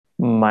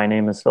My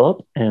name is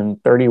Philip,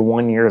 and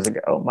 31 years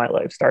ago, my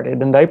life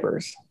started in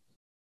diapers.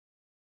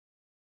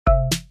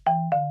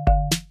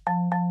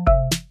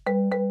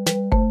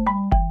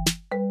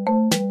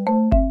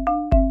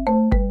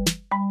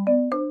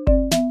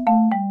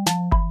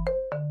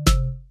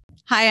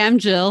 Hi, I'm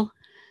Jill.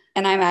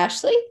 And I'm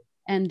Ashley.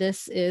 And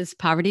this is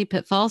Poverty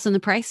Pitfalls and the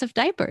Price of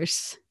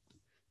Diapers.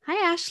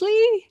 Hi,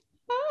 Ashley.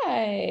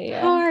 Hi.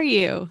 How are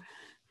you?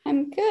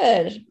 I'm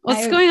good.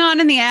 What's going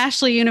on in the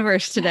Ashley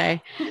universe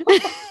today?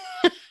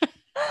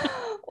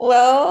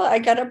 Well, I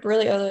got up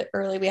really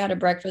early. We had a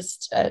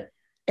breakfast at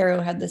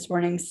Arrowhead this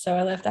morning. So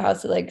I left the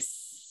house at like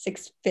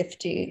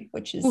 6:50,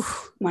 which is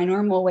my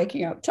normal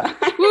waking up time.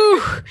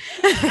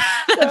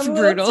 That's so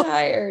brutal.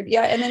 Tired.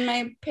 Yeah. And then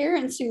my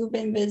parents who've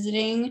been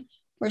visiting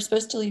were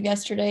supposed to leave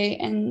yesterday.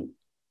 And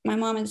my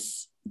mom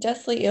is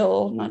deathly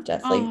ill. Not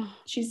deathly.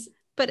 She's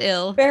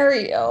ill.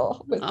 Very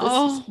ill with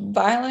this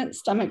violent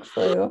stomach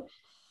flu.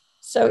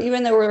 So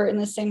even though we're in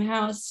the same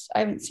house, I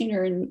haven't seen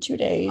her in 2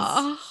 days.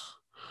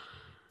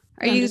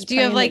 Do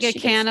you have like a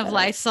can of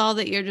Lysol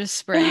that you're just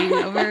spraying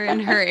over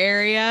in her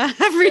area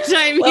every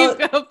time you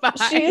go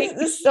by?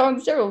 This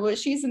sounds terrible, but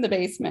she's in the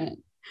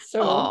basement.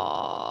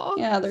 So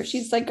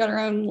she's like got her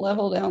own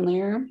level down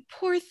there.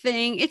 Poor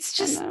thing. It's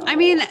just, I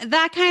mean,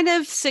 that kind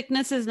of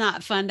sickness is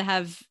not fun to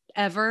have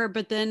ever,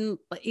 but then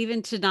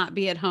even to not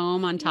be at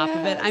home on top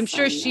of it, I'm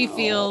sure she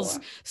feels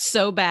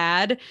so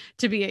bad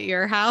to be at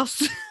your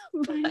house.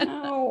 I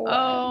know.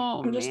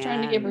 I'm just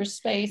trying to give her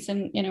space,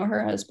 and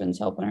her husband's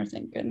helping her,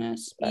 thank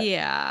goodness. But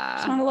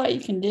there's not a lot you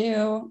can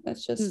do.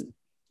 That's just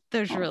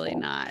there's awful. Really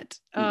not.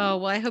 Oh,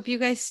 well, I hope you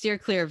guys steer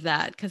clear of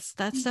that, because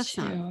that stuff's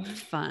not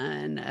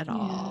fun at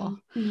all.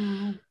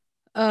 No.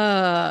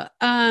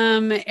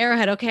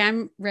 Arrowhead. Okay,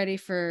 I'm ready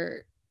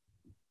for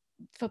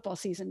football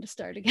season to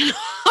start again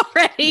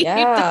already.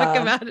 Talk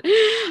about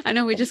it. I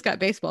know we just got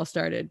baseball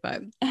started,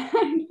 but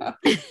I know.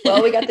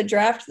 Well, we got the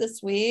draft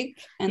this week,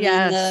 and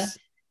then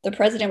the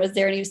president was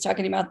there, and he was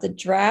talking about the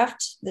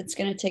draft that's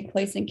going to take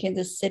place in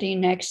Kansas City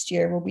next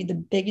year will be the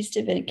biggest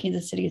event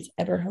Kansas City has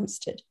ever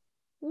hosted.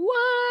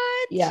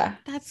 What? Yeah.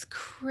 That's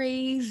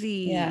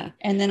crazy. Yeah.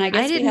 And then I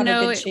guess we have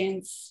a good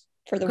chance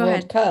for the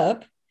World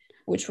Cup,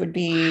 which would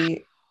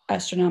be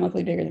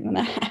astronomically bigger than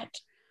that.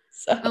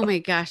 So. Oh my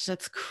gosh,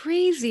 that's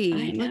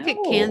crazy. Look at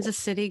Kansas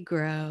City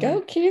grow.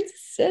 Go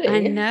Kansas City. I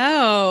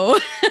know.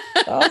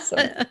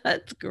 Awesome.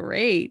 That's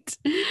great.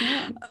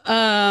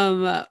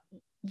 Yeah.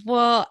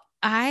 Well,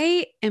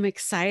 I am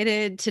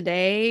excited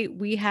today.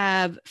 We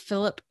have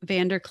Philip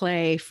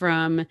Vanderklay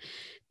from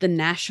the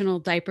National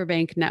Diaper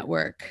Bank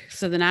Network.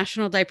 So the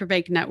National Diaper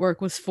Bank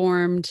Network was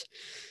formed,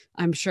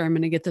 I'm sure I'm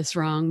going to get this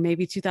wrong,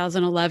 maybe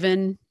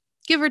 2011,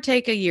 give or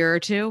take a year or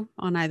two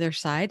on either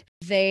side.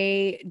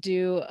 They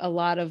do a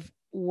lot of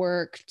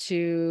work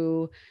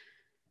to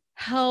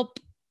help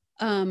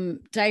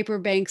diaper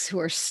banks who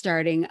are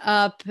starting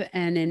up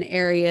and in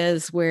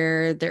areas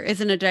where there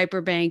isn't a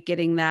diaper bank,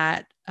 getting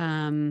that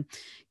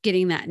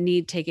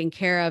need taken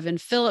care of.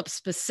 And Philip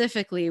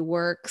specifically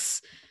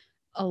works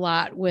a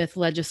lot with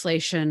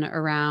legislation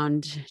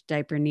around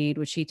diaper need,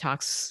 which he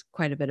talks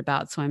quite a bit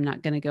about. So I'm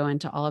not going to go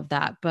into all of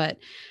that, but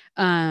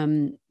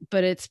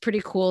it's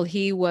pretty cool.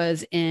 He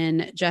was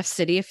in Jeff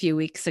City a few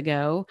weeks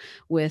ago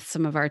with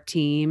some of our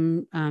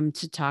team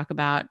to talk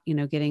about,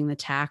 getting the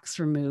tax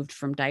removed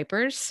from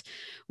diapers,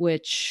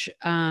 which,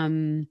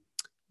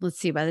 let's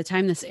see, by the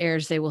time this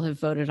airs, they will have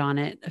voted on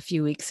it a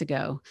few weeks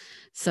ago.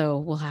 So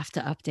we'll have to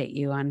update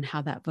you on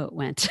how that vote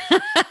went.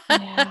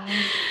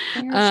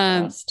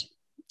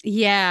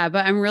 Yeah,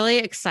 but I'm really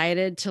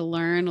excited to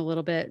learn a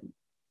little bit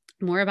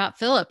more about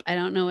Philip. I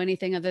don't know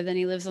anything other than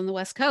he lives on the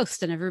West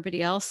Coast, and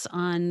everybody else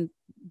on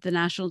the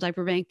National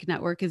Diaper Bank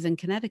Network is in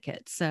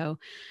Connecticut. So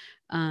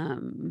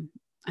I'm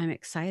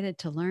excited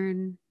to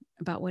learn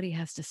about what he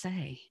has to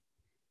say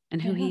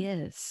and who he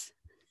is.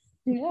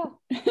 Yeah.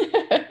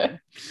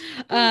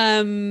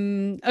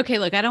 Okay,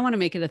 look, I don't want to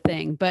make it a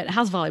thing, but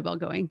how's volleyball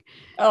going?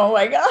 Oh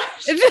my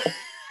gosh.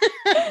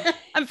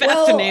 I'm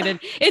fascinated.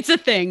 It's a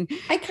thing.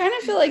 I kind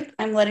of feel like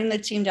I'm letting the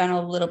team down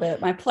a little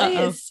bit. My play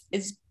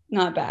is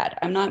not bad.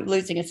 I'm not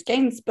losing its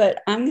games,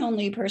 but I'm the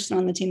only person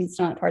on the team that's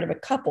not part of a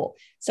couple.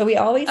 So we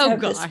always have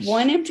this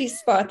one empty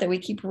spot that we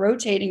keep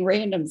rotating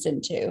randoms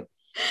into.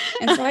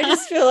 And so I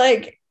just feel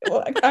like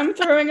I'm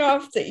throwing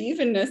off the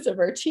evenness of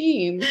our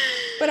team.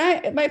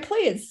 But my play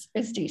is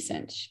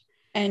decent.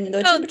 And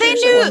the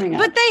temperatures are warming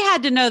up. But they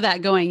had to know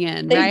that going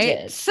in, they right?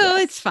 Did. So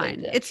it's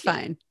fine. It's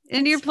fine.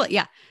 And you're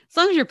as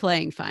long as you're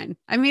playing fine.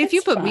 I mean, if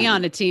you put me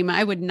on a team,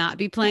 I would not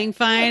be playing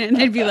fine. And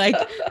they'd be like,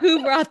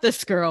 who brought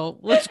this girl?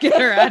 Let's get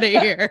her out of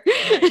here.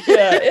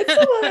 Yeah, it's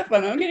a lot of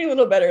fun. I'm getting a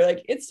little better.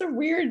 Like, it's a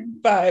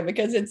weird vibe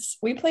because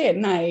we play at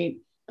night.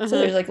 So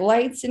there's like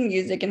lights and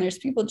music and there's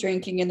people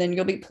drinking, and then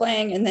you'll be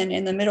playing. And then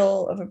in the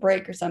middle of a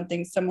break or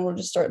something, someone will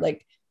just start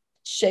like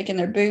shaking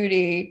their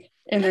booty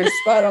in their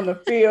spot on the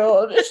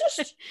field. It's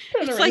just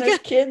kind of there's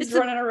kids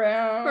running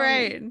around.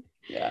 Right.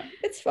 Yeah,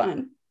 it's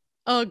fun.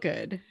 Oh,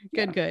 good.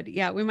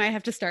 Yeah, we might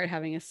have to start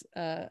having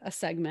a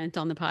segment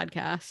on the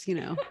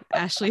podcast,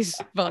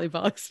 Ashley's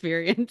volleyball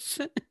experience.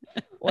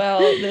 Well,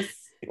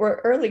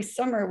 we're early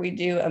summer, we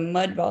do a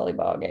mud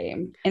volleyball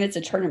game, and it's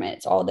a tournament.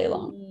 It's all day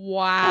long.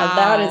 Wow. Now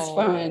that is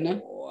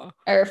fun.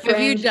 Have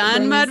you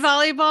done mud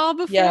volleyball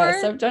before?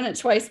 Yes, I've done it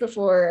twice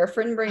before. Our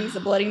friend brings a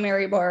Bloody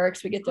Mary bar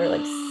because we get there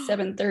like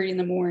 7:30 in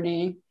the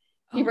morning.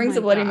 He brings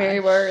a Bloody Mary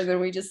bar, and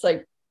then we just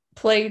like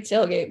play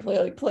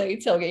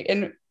tailgate.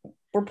 And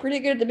we're pretty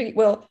good at the beginning.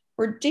 Well,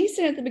 we're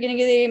decent at the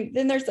beginning of the game.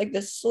 Then there's like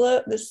this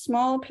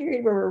small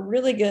period where we're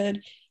really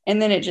good. And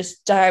then it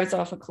just dives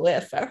off a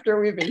cliff after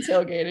we've been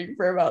tailgating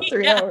for about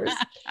 3 hours.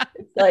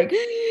 It's like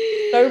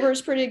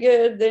sober's pretty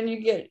good. Then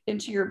you get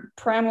into your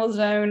primal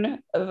zone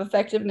of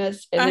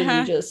effectiveness, and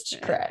then you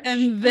just crash.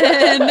 And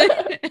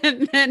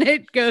then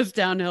it goes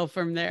downhill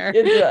from there.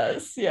 It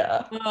does,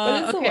 yeah.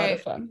 But it's a lot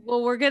of fun.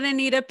 Well, we're gonna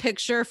need a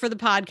picture for the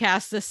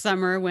podcast this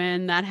summer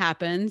when that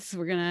happens.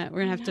 We're gonna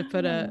have to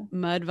put a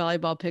mud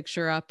volleyball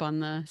picture up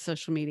on the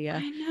social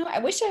media. I know. I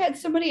wish I had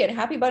somebody at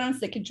Happy Buttons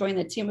that could join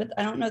the team with.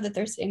 I don't know that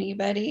there's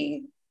anybody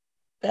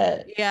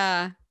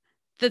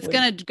that's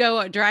gonna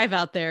go drive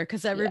out there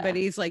because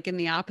everybody's like in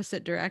the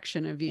opposite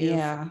direction of you for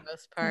the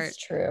most part. That's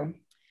true.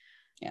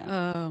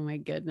 Yeah. Oh my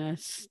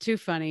goodness, too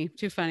funny.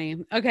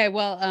 Okay,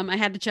 well, I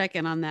had to check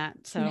in on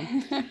that, so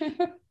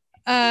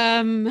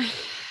I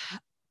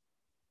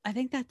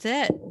think that's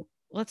it.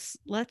 Let's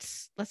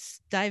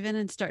dive in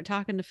and start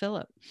talking to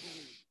Philip.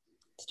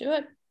 Let's do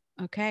it.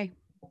 Okay,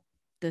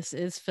 this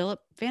is Philip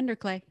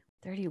Vanderklay.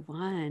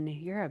 31.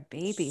 You're a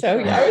baby. So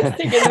yeah, I was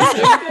thinking the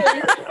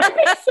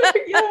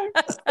same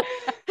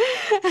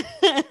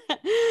thing.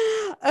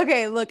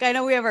 Okay, look, I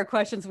know we have our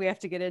questions we have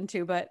to get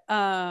into, but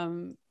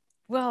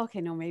well,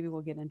 okay, no, maybe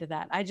we'll get into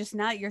that.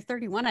 Now you're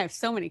 31. I have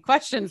so many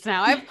questions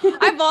now.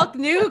 I've all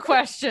new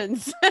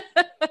questions.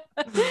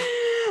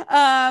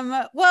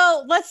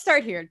 Well, let's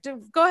start here.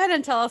 Go ahead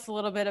and tell us a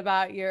little bit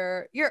about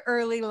your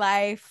early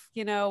life.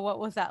 What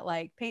was that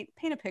like? Paint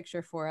a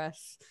picture for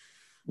us.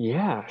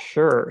 Yeah,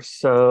 sure.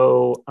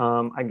 So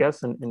I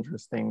guess an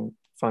interesting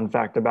fun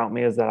fact about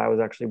me is that I was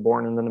actually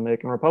born in the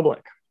Dominican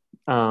Republic.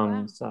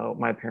 Wow. So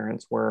my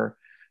parents were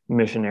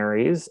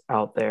missionaries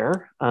out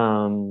there.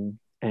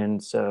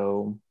 And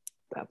so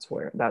that's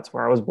where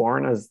I was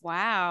born as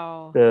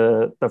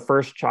the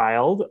first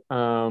child.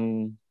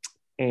 And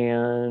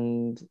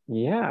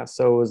yeah,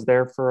 so I was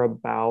there for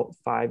about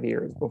 5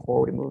 years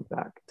before we moved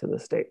back to the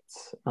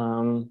States.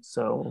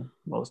 So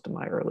most of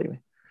my early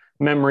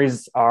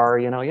memories are,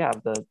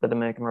 the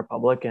Dominican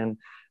Republic. And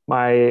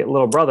my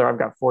little brother, I've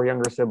got 4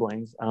 younger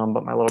siblings,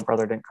 but my little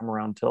brother didn't come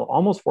around till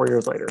almost 4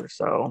 years later.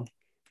 So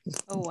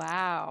oh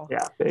wow,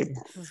 yeah, big.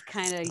 This is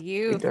kind of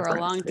you for a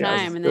long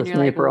time, and then you're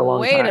like,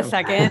 wait a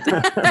second.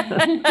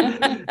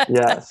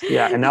 Yes,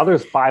 yeah, and now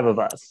there's 5 of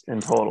us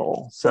in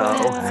total, so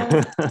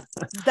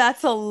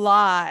that's a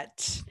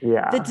lot.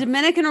 Yeah, the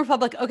Dominican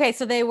Republic. Okay,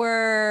 so they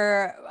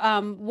were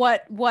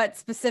what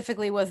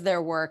specifically was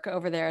their work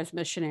over there as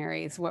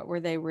missionaries? What were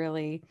they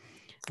really?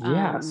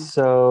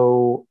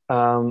 So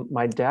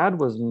my dad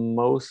was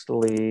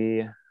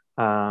mostly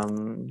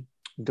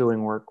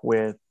doing work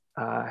with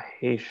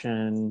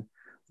Haitian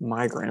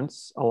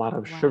migrants, a lot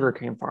of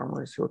sugarcane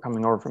farmers who were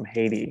coming over from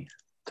Haiti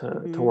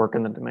to work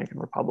in the Dominican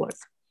Republic.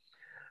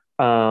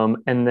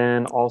 And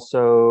then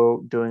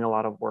also doing a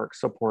lot of work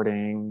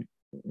supporting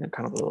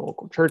kind of the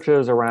local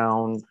churches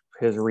around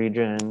his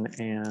region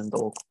and the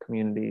local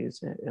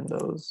communities in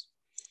those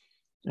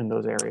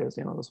areas,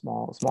 the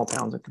small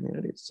towns and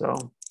communities.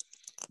 So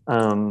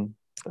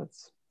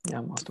that's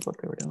most of what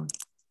they were doing.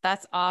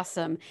 That's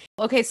awesome.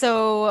 Okay,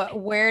 so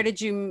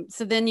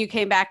so then you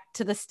came back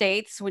to the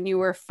States when you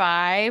were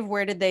 5.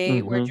 Where did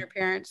your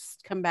parents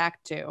come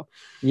back to?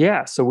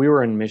 Yeah, so we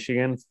were in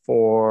Michigan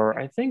for,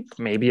 I think,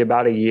 maybe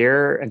about a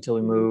year until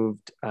we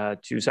moved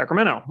to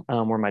Sacramento,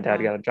 where my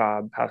dad got a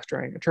job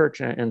pastoring a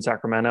church in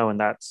Sacramento. And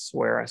that's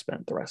where I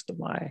spent the rest of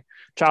my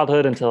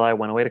childhood until I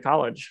went away to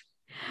college.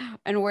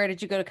 And where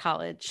did you go to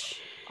college?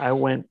 I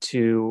went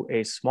to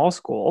a small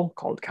school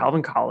called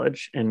Calvin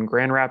College in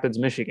Grand Rapids,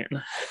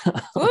 Michigan.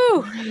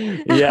 Ooh,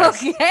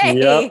 yes.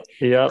 Okay.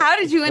 Yep. How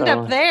did you end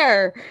up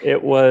there?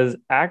 It was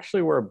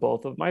actually where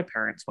both of my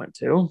parents went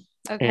to,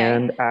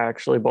 and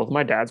actually both of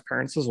my dad's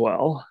parents as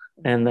well.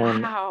 And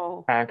then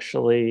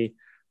actually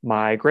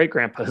my great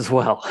grandpa as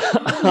well.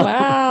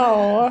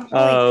 Wow.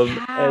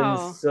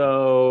 And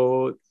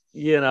so,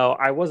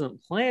 I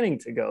wasn't planning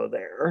to go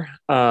there.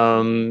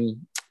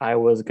 I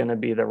was going to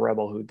be the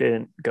rebel who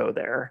didn't go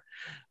there.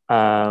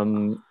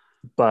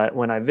 But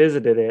when I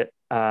visited it,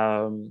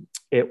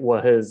 it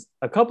was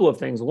a couple of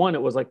things. One,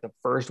 it was like the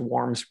first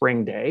warm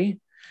spring day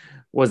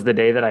was the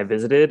day that I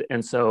visited.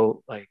 And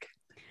so like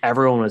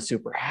everyone was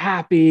super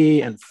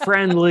happy and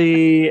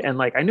friendly. And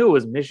like, I knew it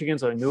was Michigan,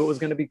 so I knew it was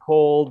going to be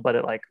cold, but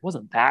it like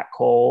wasn't that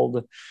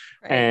cold.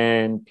 Right.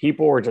 And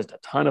people were just a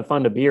ton of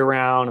fun to be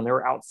around, and they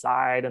were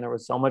outside and there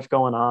was so much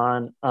going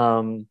on.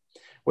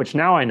 which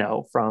now I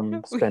know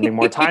from spending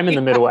more time in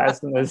the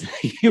Midwest. And as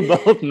you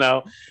both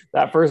know,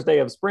 that first day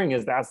of spring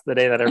that's the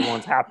day that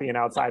everyone's happy and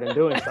outside and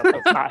doing stuff.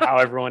 That's not how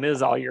everyone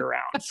is all year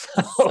round.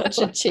 So. Such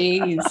a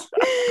tease.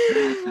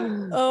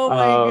 Oh my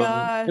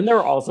gosh. And there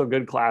were also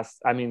good classes.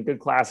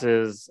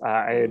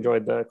 I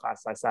enjoyed the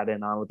class I sat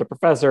in on with the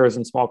professors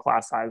and small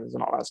class sizes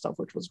and all that stuff,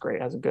 which was great.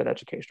 It has a good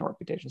educational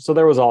reputation. So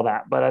there was all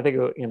that, but I think,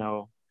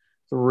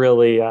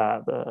 really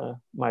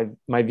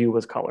my view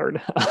was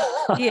colored.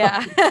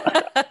 Yeah.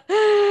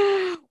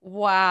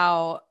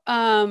 Wow.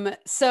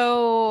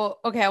 So,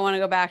 okay, I want to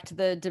go back to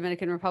the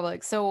Dominican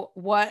Republic. So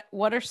what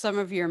are some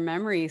of your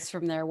memories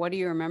from there? What do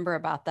you remember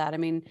about that? I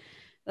mean,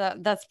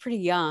 that's pretty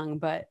young,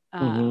 but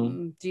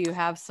do you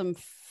have some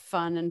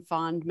fun and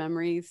fond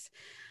memeries?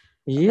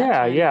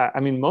 Yeah.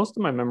 I mean, most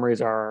of my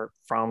memories are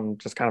from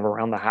just kind of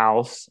around the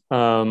house.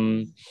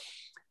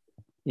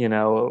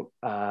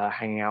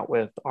 Hanging out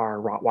with our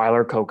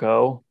Rottweiler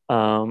Coco,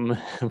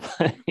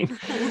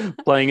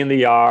 playing in the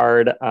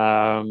yard,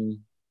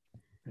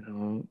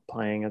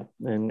 playing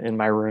in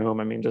my room.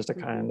 I mean, just a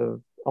kind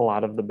of a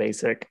lot of the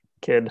basic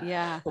kid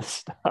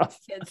stuff.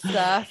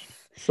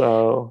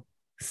 So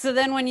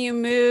then when you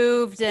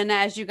moved and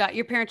as you got,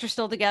 your parents are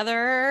still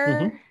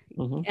together.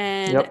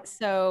 And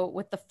so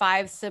with the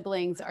 5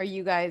 siblings, are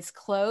you guys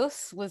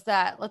close? Was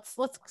that, let's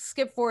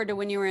skip forward to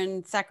when you were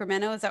in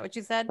Sacramento. Is that what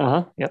you said?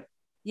 Yep.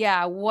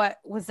 Yeah. What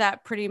was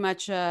that? Pretty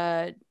much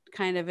a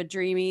kind of a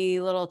dreamy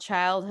little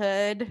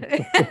childhood.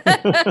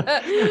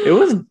 It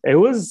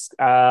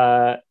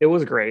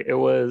was great. It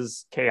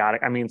was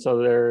chaotic. I mean, so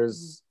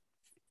there's,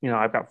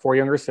 I've got 4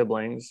 younger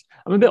siblings.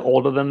 I'm a bit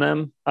older than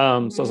them.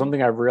 So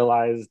something I've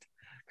realized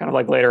kind of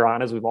like later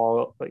on as we've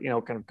all,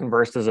 kind of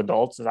conversed as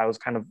adults, is I was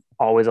kind of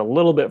always a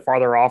little bit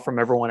farther off from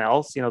everyone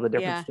else. The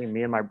difference between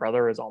me and my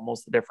brother is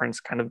almost the difference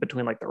kind of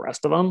between like the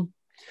rest of them.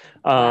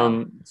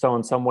 So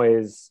in some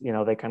ways,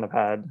 they kind of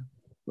had,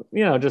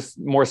 just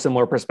more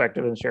similar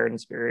perspective and shared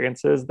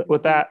experiences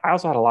with that. I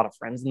also had a lot of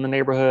friends in the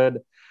neighborhood.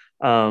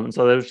 So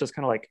there was just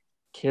kind of like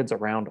kids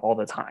around all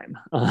the time.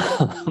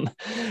 And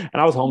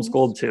I was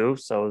homeschooled too.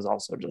 So it was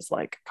also just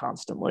like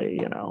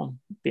constantly,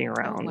 being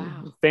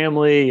around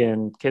family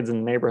and kids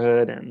in the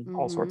neighborhood and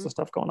all sorts of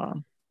stuff going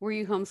on. Were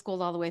you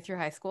homeschooled all the way through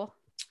high school?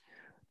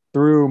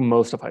 Through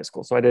most of high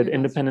school. So I did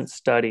independent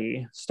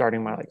study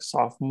starting my like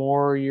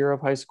sophomore year of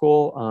high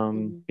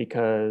school,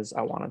 because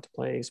I wanted to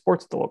play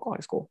sports at the local high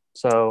school.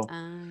 So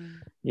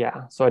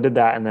so I did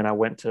that. And then I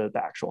went to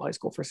the actual high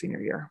school for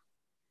senior year.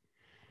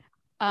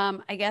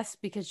 I guess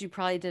because you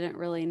probably didn't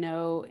really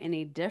know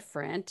any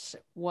different.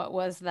 What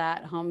was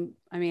that home?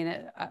 I mean,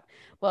 I'm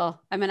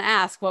going to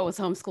ask what was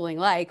homeschooling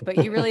like,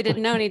 but you really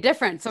didn't know any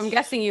different. So I'm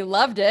guessing you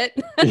loved it.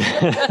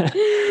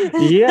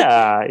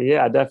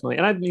 Yeah, definitely.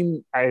 And I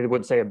mean, I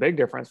would say a big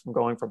difference from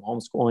going from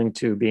homeschooling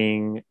to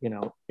being,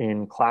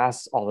 in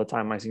class all the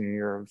time. My senior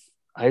year of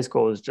high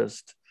school is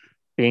just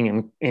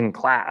being in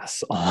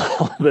class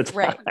all the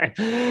time. Right.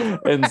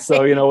 And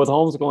so, with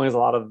homeschooling is a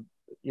lot of,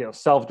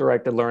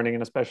 self-directed learning.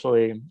 And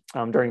especially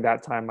during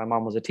that time, my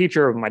mom was a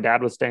teacher, my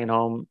dad was staying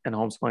home and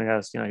homeschooling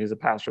us. He's a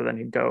pastor. Then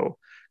he'd go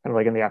kind of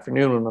like in the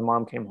afternoon when my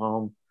mom came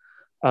home.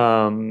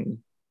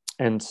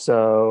 And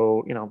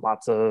so,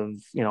 lots of,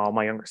 all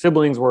my younger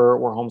siblings were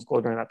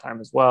homeschooled during that time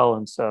as well.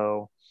 And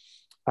so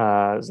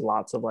there's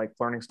lots of like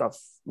learning stuff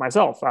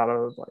myself out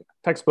of like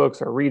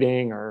textbooks or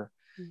reading or,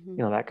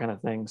 that kind of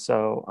thing.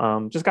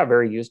 So just got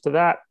very used to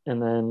that. And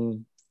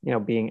then,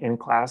 being in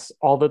class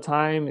all the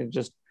time, it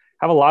just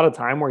have a lot of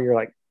time where you're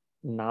like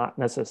not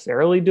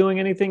necessarily doing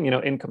anything,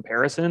 in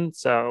comparison.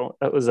 So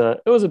it was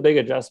a big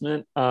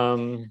adjustment.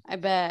 I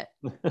bet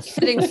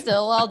sitting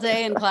still all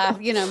day in class,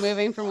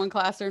 moving from one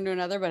classroom to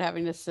another, but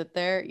having to sit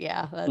there.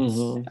 Yeah.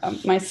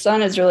 That's my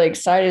son is really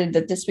excited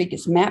that this week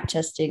is MAP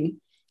testing,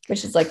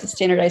 which is like the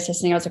standardized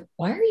testing. I was like,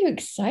 why are you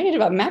excited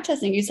about MAP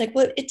testing? He's like,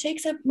 well, it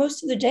takes up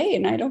most of the day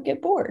and I don't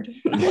get bored.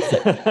 And I was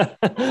like,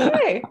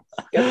 okay,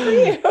 good for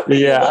you.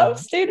 Yeah. You love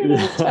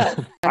standardized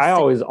tests. I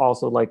always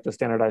also liked the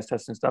standardized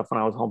testing stuff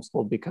when I was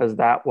homeschooled, because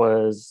that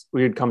was,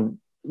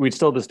 we'd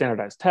still do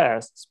standardized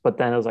tests, but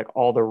then it was like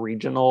all the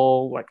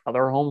regional, like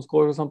other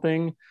homeschoolers or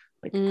something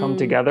like come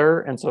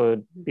together. And so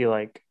it'd be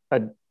like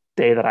a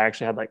day that I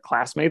actually had like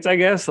classmates, I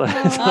guess. They're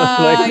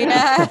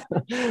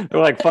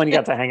like fun. You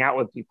got to hang out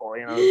with people,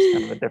 it's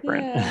kind of a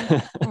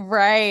different.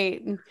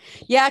 Right.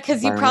 Yeah.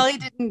 Cause you probably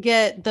didn't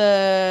get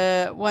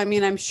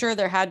I'm sure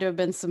there had to have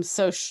been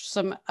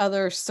some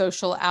other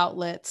social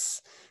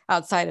outlets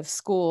outside of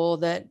school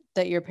that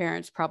your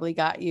parents probably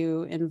got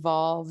you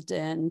involved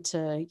in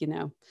to,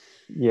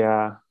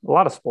 Yeah. A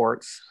lot of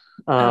sports.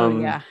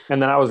 And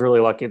then I was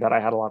really lucky that I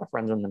had a lot of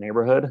friends in the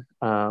neighborhood.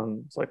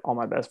 It's like all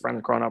my best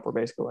friends growing up were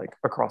basically like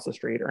across the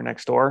street or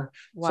next door.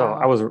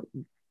 Wow. So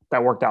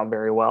that worked out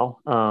very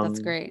well. That's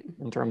great.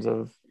 In terms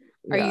of,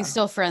 Are you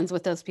still friends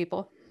with those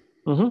people?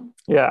 Mm-hmm.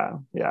 Yeah.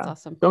 That's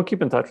awesome. Don't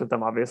keep in touch with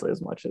them obviously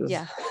as much as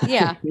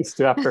used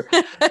to after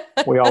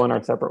we all went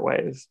our separate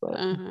ways.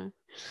 But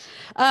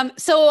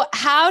so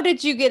how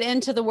did you get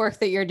into the work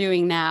that you're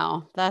doing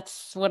now?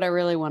 That's what I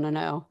really want to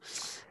know.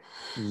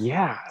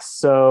 Yeah.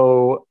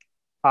 So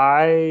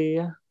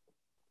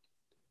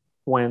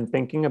when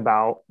thinking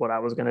about what I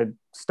was going to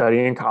study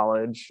in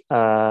college,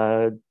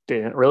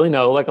 didn't really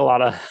know, like a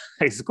lot of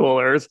high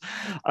schoolers.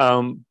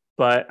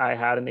 But I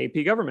had an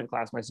AP government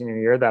class my senior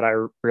year that I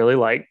really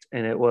liked,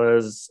 and it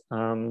was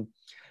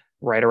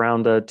right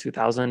around the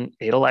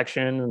 2008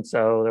 election. And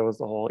so there was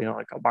the whole,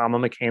 like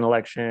Obama McCain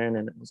election,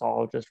 and it was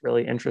all just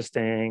really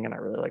interesting. And I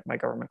really liked my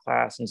government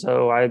class. And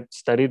so I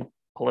studied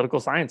political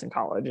science in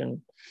college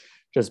and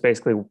just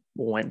basically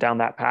went down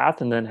that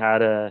path, and then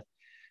had a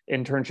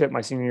internship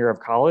my senior year of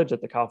college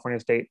at the California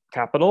State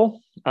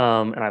Capitol.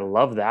 And I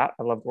loved that.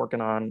 I loved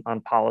working on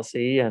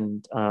policy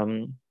and,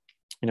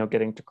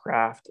 getting to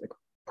craft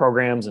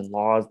programs and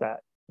laws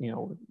that,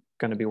 going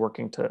to be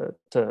working to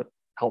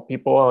help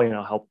people,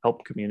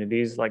 help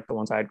communities like the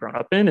ones I had grown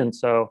up in. And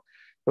so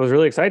it was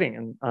really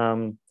exciting.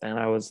 And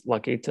I was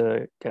lucky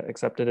to get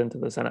accepted into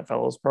the Senate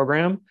Fellows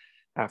Program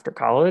after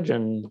college,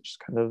 and just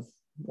kind of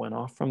went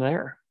off from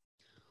there.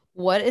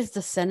 What is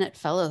the Senate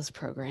Fellows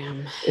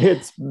Program?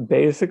 It's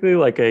basically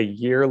like a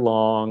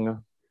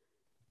year-long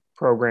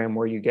program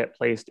where you get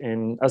placed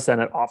in a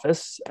Senate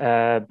office,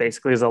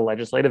 basically as a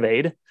legislative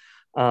aide.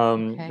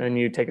 And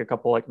you take a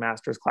couple like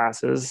master's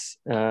classes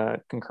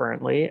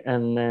concurrently.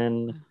 And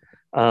then,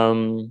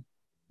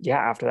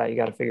 after that, you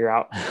got to figure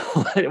out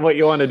what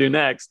you want to do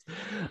next.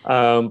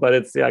 But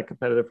it's a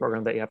competitive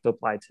program that you have to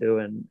apply to.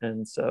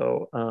 And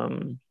so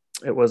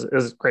it was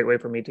a great way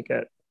for me to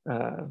get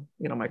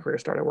my career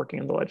started working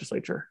in the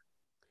legislature.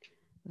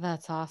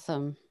 That's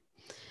awesome.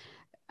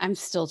 I'm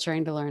still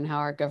trying to learn how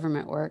our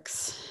government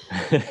works.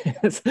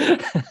 It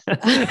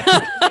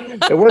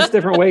works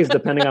different ways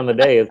depending on the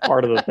day. It's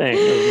part of the thing.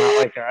 It's not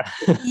like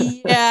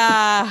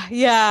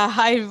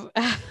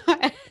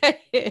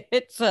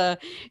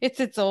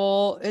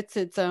it's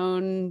its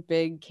own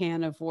big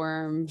can of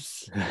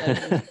worms.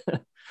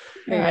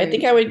 Yeah, I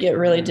think I would get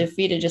really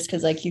defeated just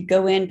because like you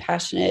go in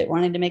passionate,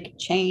 wanting to make a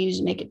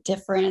change, make a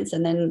difference.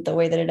 And then the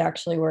way that it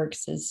actually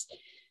works is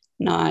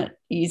not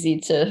easy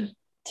to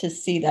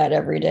see that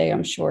every day,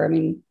 I'm sure. I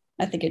mean,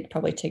 I think it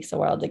probably takes a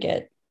while to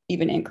get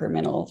even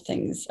incremental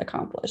things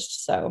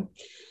accomplished. So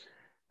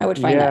I would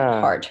find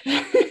that hard.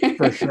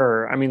 For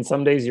sure. I mean,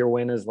 some days your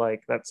win is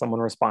like that someone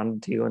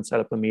responded to you and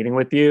set up a meeting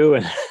with you.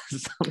 And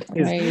some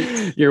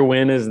days your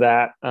win is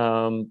that,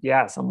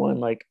 someone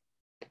like,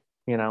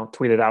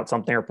 tweeted out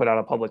something or put out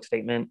a public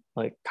statement,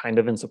 like kind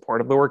of in support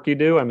of the work you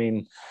do. I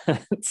mean,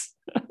 it's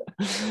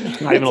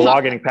not even a law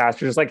getting passed.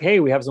 You're just like,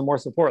 hey, we have some more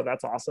support.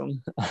 That's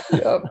awesome.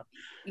 Yep.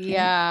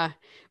 Yeah.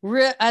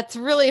 That's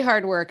really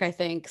hard work, I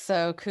think.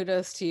 So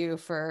kudos to you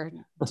for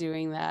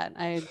doing that.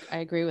 I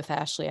agree with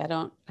Ashley.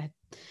 I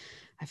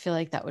feel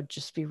like that would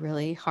just be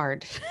really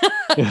hard.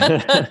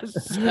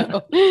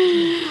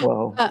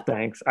 Well,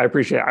 thanks. I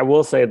appreciate it. I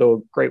will say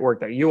the great work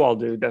that you all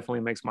do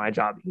definitely makes my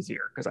job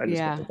easier because I just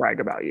get to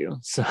brag about you.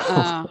 So,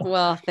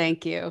 well,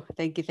 thank you.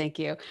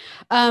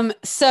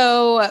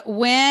 So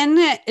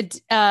when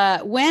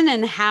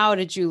and how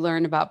did you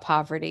learn about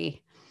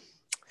poverty?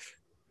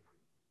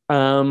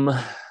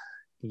 I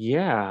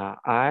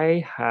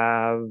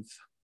have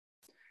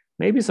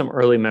maybe some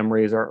early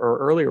memories or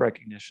early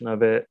recognition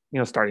of it,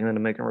 starting in the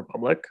Dominican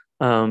Republic.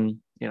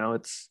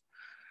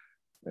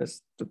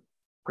 It's a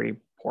pretty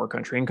poor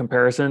country in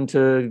comparison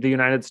to the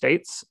United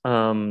States.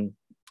 And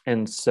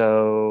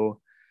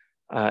so,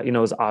 it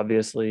was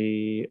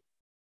obviously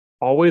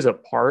always a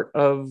part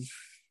of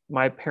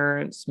my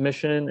parents'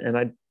 mission. And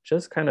I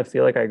just kind of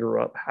feel like I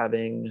grew up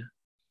having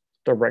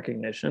the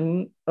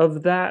recognition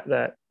of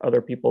that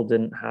other people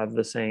didn't have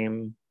the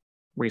same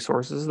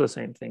resources, the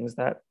same things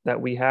that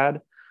we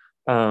had.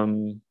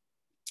 And,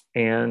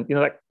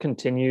 that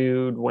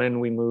continued when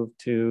we moved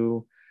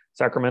to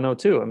Sacramento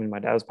too. I mean, my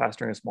dad was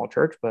pastoring a small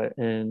church, but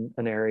in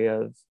an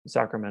area of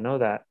Sacramento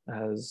that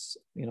has,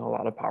 a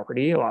lot of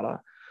poverty, a lot of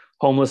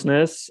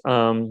homelessness,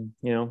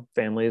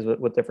 families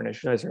with different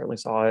issues. I certainly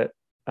saw it,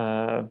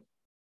 all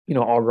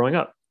growing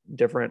up,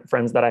 different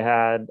friends that I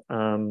had,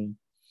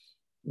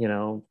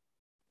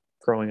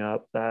 growing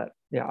up that,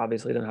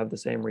 obviously didn't have the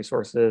same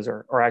resources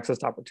or access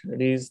to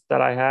opportunities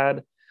that I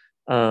had.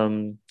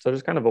 So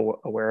just kind of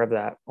aware of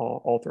that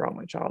all throughout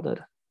my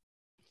childhood.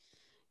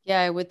 Yeah,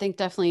 I would think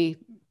definitely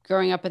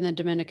growing up in the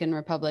Dominican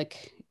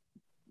Republic,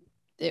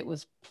 it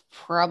was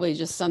probably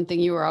just something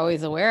you were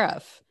always aware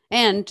of,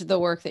 and the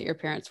work that your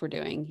parents were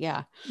doing.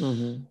 Yeah.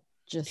 Mm-hmm.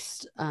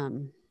 Just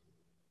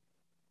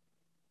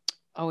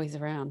always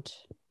around.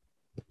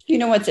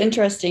 What's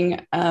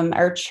interesting?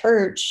 Our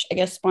church, I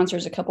guess,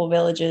 sponsors a couple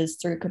villages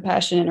through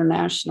Compassion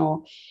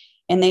International.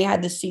 And they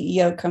had the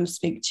CEO come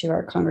speak to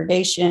our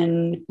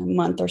congregation a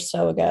month or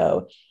so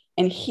ago.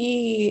 And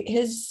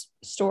his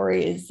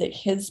story is that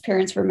his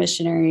parents were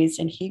missionaries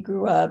and he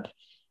grew up,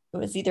 it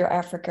was either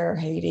Africa or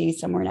Haiti,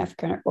 somewhere in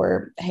Africa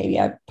or Haiti.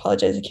 I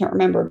apologize, I can't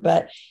remember,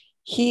 but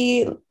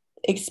he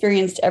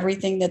experienced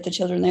everything that the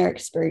children there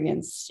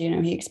experienced.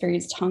 He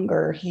experienced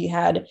hunger. He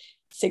had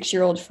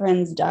 6-year-old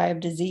friends die of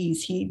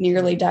disease. He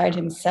nearly died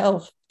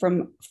himself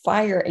from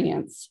fire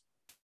ants.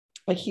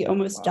 Like he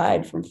almost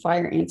died from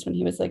fire ants when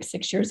he was like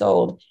 6 years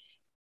old.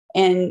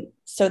 And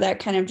so that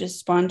kind of just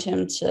spawned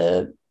him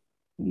to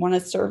want to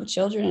serve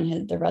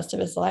children the rest of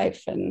his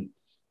life. And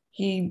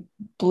he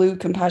blew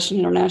Compassion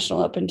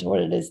International up into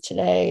what it is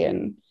today.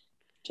 And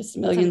just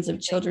millions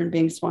of children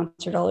being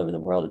sponsored all over the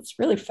world. It's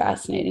really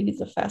fascinating.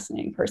 He's a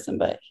fascinating person,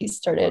 but he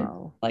started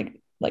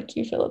like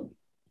you, Philip.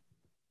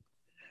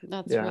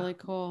 That's really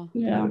cool.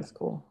 Yeah. That's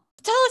cool.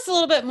 Tell us a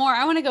little bit more.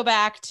 I want to go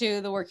back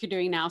to the work you're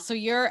doing now. So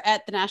you're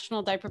at the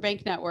National Diaper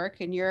Bank Network,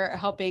 and you're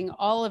helping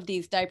all of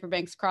these diaper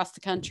banks across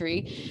the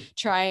country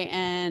try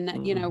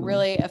and, you know,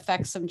 really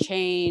affect some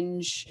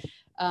change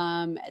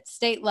at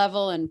state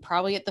level and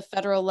probably at the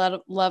federal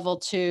level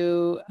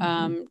too,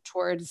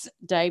 towards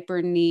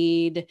diaper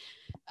need.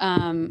 I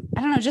don't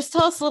know, just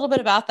tell us a little bit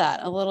about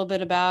that, a little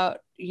bit about,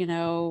 you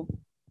know,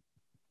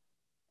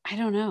 I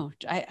don't know.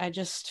 I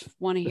just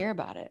want to hear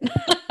about it.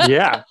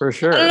 Yeah, for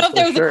sure. I don't know if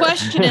there was a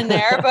question in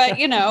there, but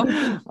you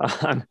know,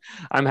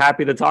 I'm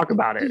happy to talk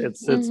about it.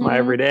 It's my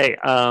everyday.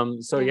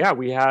 So yeah,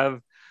 we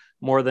have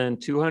more than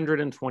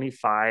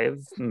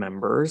 225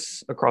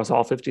 members across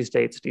all 50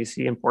 states,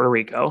 DC and Puerto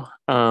Rico.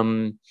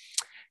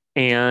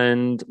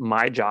 And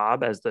my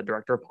job as the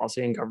Director of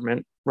Policy and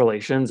Government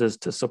Relations is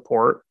to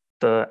support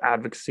the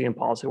advocacy and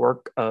policy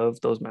work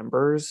of those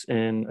members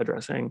in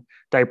addressing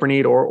diaper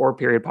need or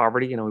period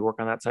poverty. You know, we work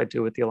on that side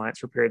too with the Alliance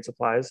for Period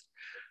Supplies,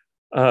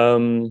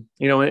 you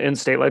know, in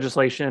state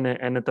legislation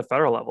and at the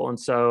federal level. And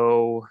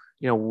so,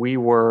 you know, we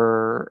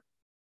were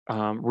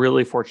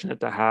really fortunate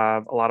to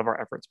have a lot of our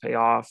efforts pay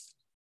off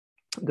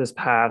this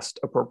past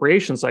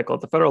appropriation cycle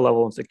at the federal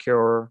level and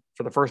secure,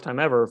 for the first time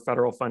ever,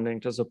 federal funding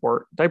to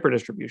support diaper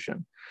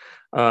distribution.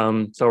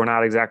 So we're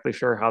not exactly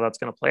sure how that's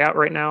going to play out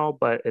right now,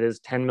 but it is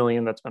 10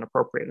 million that's been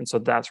appropriated. And so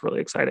that's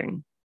really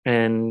exciting.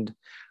 And,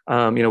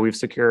 you know, we've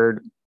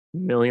secured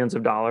millions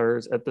of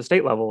dollars at the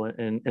state level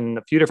in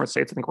a few different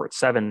states. I think we're at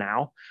 7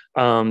 now,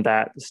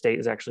 that the state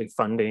is actually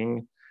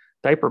funding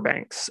diaper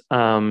banks.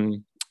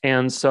 And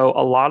so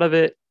a lot of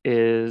it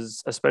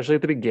is, especially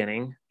at the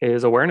beginning,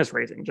 is awareness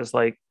raising, just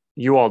like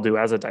you all do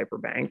as a diaper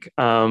bank,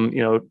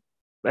 you know,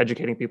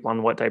 educating people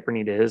on what diaper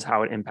need is,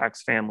 how it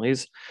impacts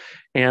families,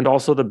 and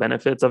also the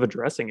benefits of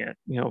addressing it,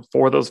 you know,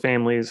 for those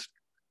families,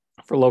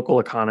 for local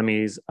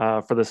economies,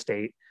 for the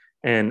state,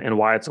 and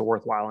why it's a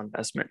worthwhile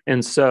investment.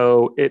 And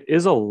so it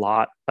is a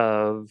lot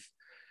of,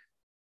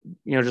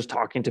 you know, just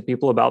talking to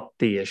people about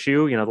the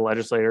issue, you know, the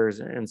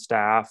legislators and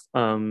staff,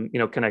 you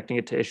know, connecting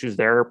it to issues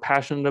they're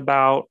passionate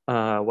about,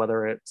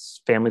 whether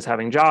it's families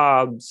having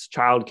jobs,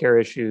 childcare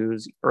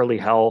issues, early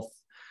health,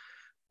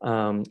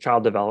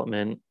 child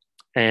development,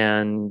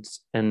 and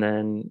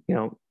then, you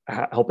know,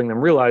 helping them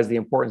realize the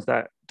importance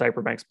that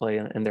diaper banks play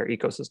in their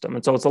ecosystem.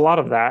 And so it's a lot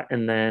of that.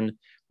 And then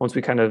once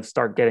we kind of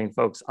start getting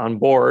folks on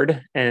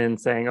board and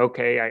saying,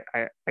 okay,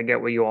 I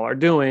get what you all are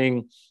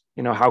doing,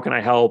 you know, how can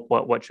I help?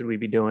 What should we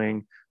be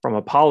doing from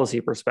a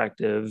policy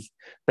perspective?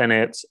 Then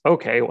it's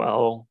okay,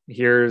 well,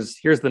 here's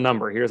the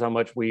number. Here's how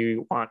much we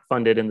want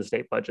funded in the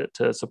state budget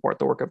to support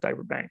the work of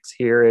diaper banks.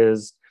 Here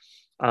is,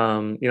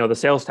 you know, the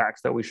sales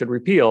tax that we should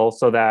repeal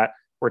so that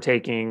we're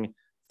taking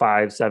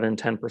 5, 7,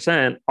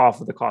 10% off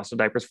of the cost of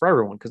diapers for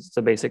everyone because it's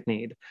a basic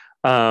need.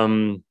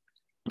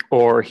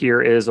 Or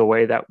here is a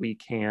way that we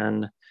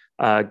can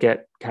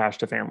get cash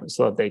to families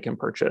so that they can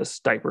purchase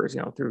diapers,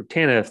 you know, through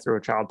TANF, through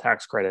a child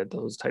tax credit,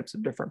 those types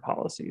of different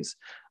policies.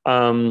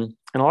 And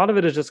a lot of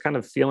it is just kind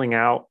of feeling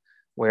out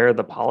where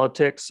the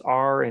politics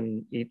are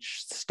in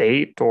each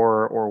state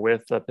or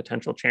with a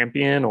potential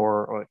champion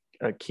or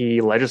a key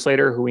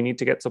legislator who we need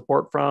to get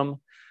support from,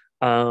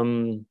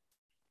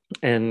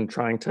 and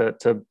trying to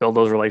build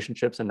those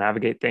relationships and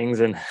navigate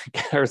things and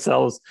get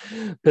ourselves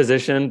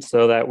positioned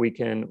so that we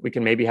can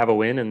maybe have a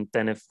win. And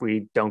then if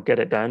we don't get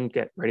it done,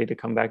 get ready to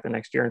come back the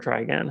next year and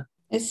try again.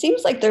 It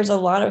seems like there's a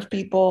lot of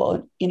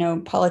people, you know,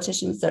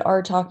 politicians that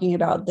are talking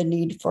about the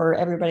need for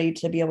everybody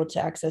to be able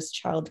to access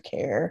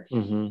childcare.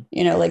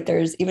 You know, like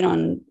there's even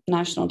on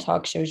national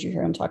talk shows, you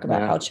hear them talk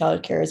about how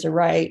childcare is a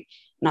right.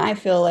 And I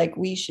feel like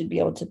we should be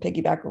able to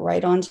piggyback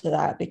right onto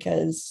that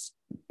because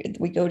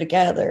we go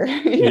together.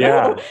 You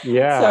know?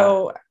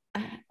 So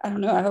I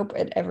don't know. I hope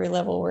at every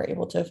level we're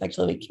able to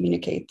effectively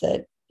communicate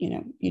that, you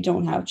know, you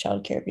don't have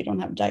childcare if you don't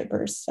have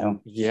diapers.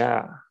 So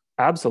yeah,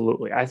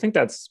 absolutely. I think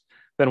that's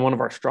been one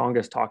of our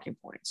strongest talking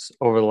points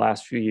over the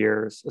last few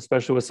years,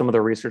 especially with some of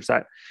the research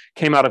that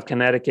came out of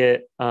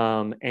Connecticut.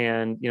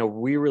 And, you know,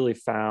 we really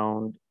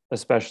found,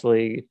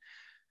 especially,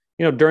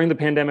 you know, during the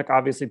pandemic,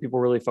 obviously people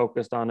really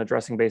focused on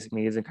addressing basic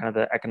needs and kind of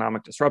the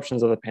economic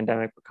disruptions of the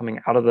pandemic, but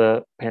coming out of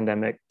the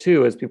pandemic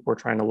too, as people were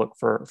trying to look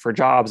for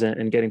jobs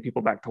and getting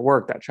people back to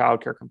work, that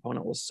childcare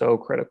component was so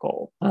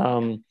critical.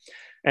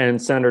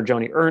 And Senator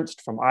Joni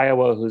Ernst from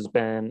Iowa, who's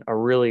been a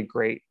really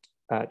great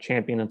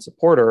champion and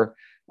supporter,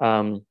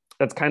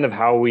 that's kind of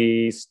how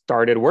we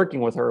started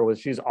working with her. Was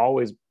she's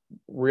always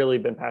really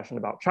been passionate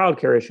about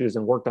childcare issues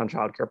and worked on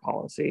childcare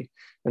policy.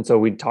 And so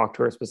we talked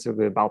to her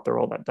specifically about the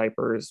role that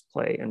diapers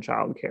play in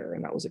childcare.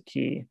 And that was a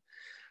key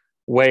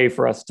way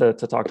for us to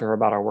talk to her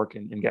about our work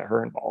and get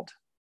her involved.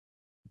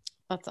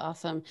 That's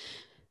awesome.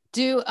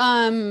 Do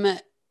are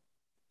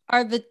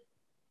the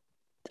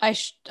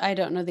I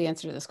don't know the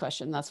answer to this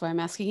question. That's why I'm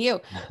asking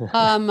you.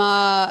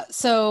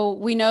 So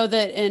we know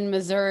that in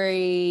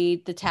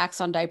Missouri, the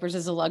tax on diapers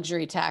is a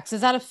luxury tax.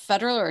 Is that a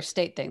federal or a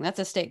state thing? That's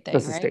a state thing,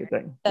 That's right? a state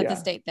thing. That's a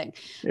state thing.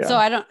 Yeah.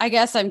 So I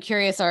guess I'm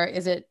curious,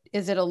 is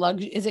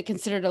it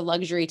considered a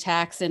luxury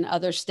tax in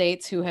other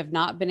states who have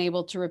not been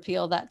able to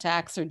repeal that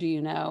tax, or do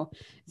you know?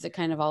 Is it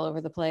kind of all over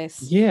the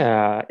place?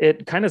 Yeah,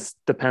 it kind of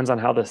depends on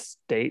how the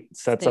state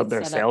sets up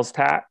their sales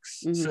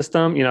tax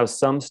system. You know,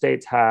 some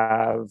states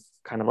have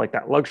kind of like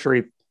that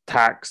luxury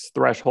tax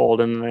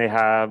threshold, and they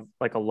have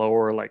like a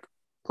lower like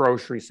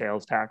grocery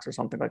sales tax or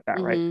something like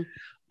that, right?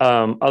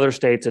 Other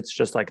states, it's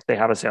just like they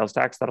have a sales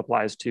tax that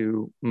applies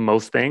to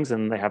most things,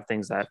 and they have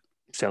things that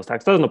sales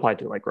tax doesn't apply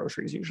to, like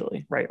groceries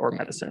usually, right? Or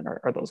medicine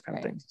or those kind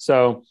of things.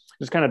 So it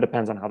just kind of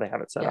depends on how they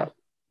have it set up.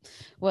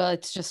 Well,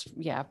 it's just,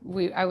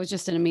 I was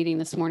just in a meeting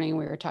this morning.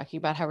 We were talking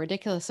about how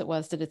ridiculous it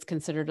was that it's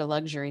considered a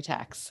luxury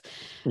tax.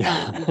 You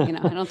know,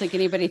 I don't think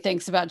anybody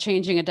thinks about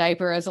changing a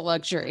diaper as a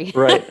luxury.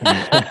 Right.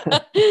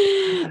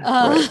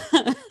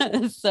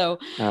 So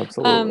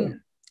absolutely.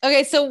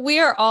 Okay. So we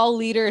are all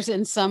leaders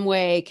in some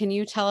way. Can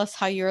you tell us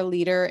how you're a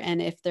leader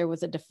and if there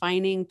was a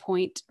defining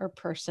point or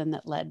person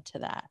that led to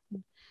that?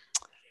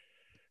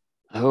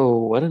 Oh,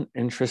 what an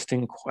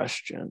interesting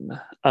question.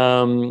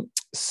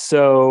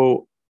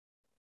 So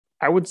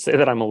I would say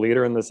that I'm a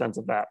leader in the sense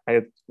of that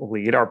I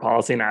lead our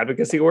policy and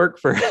advocacy work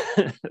for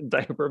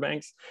diaper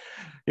banks,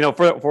 you know,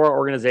 for our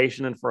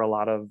organization and for a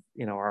lot of,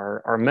 you know,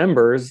 our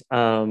members,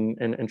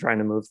 and trying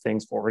to move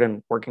things forward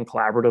and working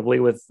collaboratively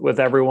with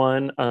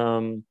everyone,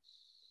 on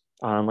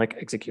like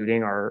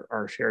executing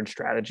our shared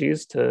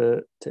strategies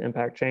to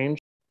impact change.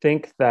 I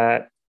think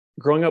that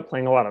growing up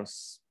playing a lot of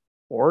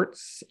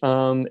sports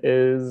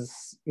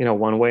is, you know,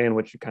 one way in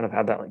which you kind of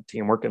have that like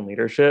teamwork and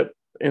leadership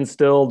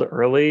instilled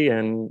early,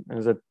 and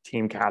as a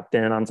team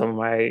captain on some of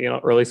my, you know,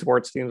 early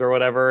sports teams or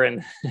whatever,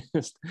 and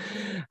just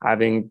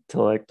having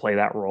to like play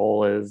that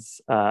role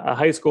as a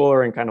high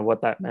schooler and kind of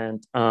what that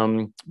meant.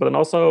 But then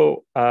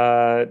also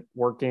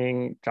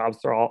working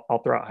jobs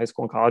all throughout high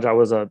school and college. I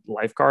was a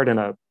lifeguard and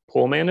a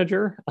pool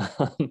manager,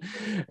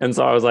 and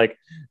so I was like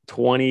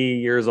 20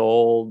 years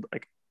old,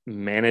 like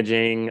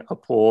managing a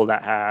pool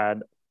that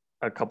had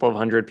a couple of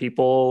hundred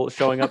people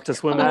showing up to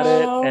swim at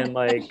it, and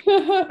like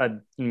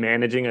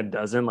managing a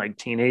dozen like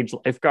teenage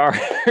lifeguards.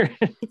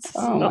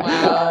 Oh my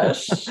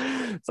gosh.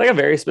 It's like a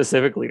very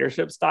specific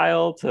leadership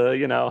style to,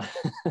 you know,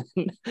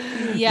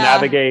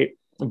 navigate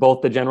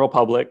both the general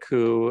public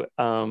who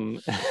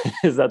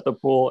is at the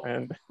pool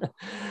and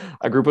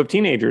a group of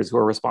teenagers who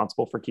are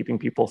responsible for keeping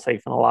people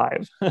safe and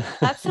alive.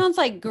 That sounds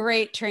like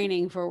great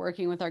training for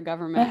working with our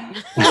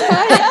government.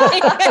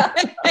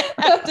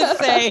 I have to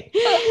say,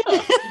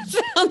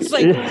 it sounds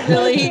like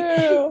really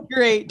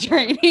great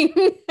training.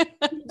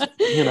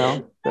 You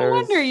know, no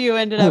wonder you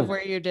ended up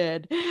where you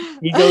did.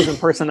 Egos and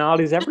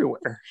personalities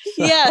everywhere.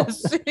 So.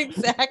 Yes,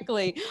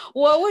 exactly.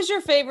 What was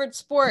your favorite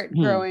sport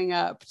growing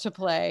up to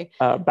play?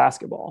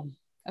 Basketball.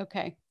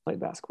 Okay. Played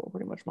basketball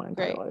pretty much my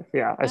entire life.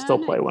 Yeah, I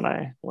still play when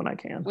I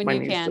can. When my you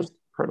knees can. Just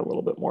hurt a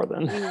little bit more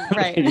than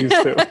right. they used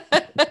to.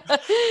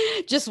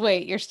 Just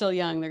wait, you're still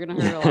young. They're going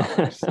to hurt a lot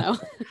worse. So.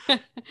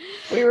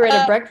 We were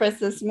at a breakfast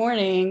this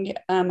morning,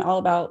 all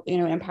about, you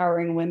know,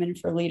 empowering women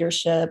for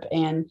leadership,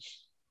 and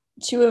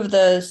two of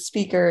the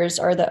speakers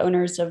are the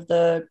owners of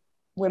the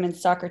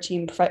women's soccer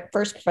team,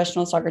 first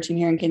professional soccer team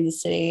here in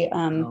Kansas City.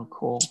 Oh,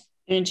 cool.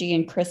 Angie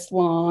and Chris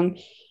Long.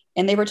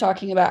 And they were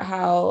talking about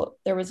how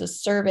there was a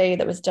survey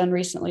that was done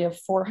recently of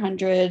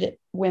 400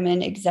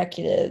 women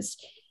executives,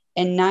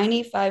 and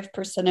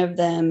 95% of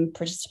them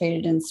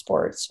participated in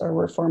sports or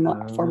were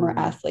former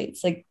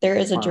athletes. Like there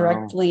is a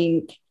direct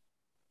link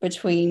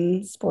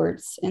between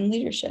sports and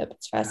leadership.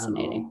 It's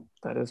fascinating.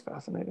 That is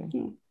fascinating.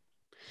 Yeah.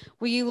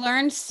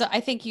 Well, I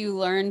think you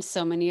learned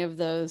so many of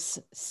those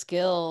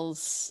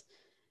skills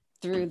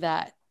through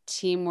that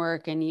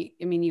teamwork, and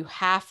you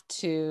have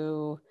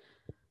to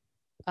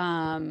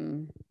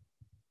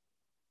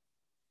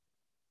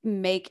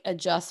make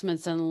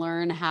adjustments and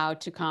learn how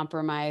to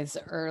compromise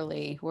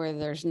early, where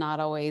there's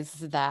not always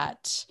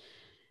that,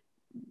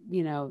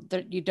 you know,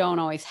 you don't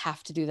always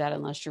have to do that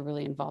unless you're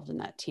really involved in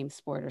that team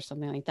sport or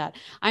something like that.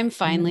 I'm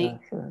finally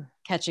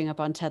catching up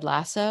on Ted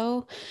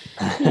Lasso.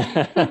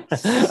 I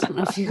don't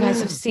know if you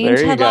guys have seen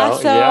Ted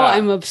Lasso. Yeah.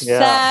 I'm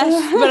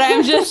obsessed, but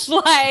I'm just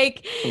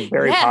like,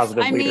 very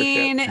positive I leadership.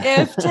 mean,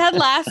 if Ted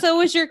Lasso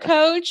was your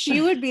coach,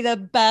 you would be the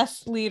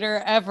best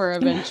leader ever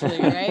eventually,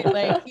 right?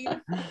 Like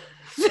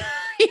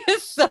he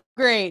is so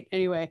great.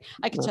 Anyway,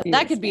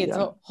 that could be its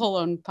whole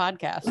own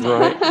podcast.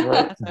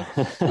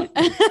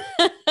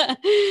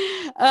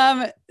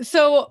 Right.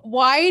 So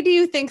why do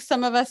you think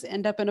some of us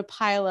end up in a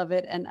pile of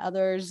it and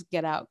others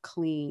get out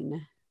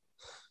clean?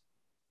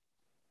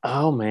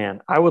 Oh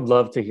man, I would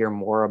love to hear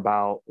more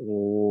about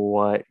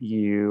what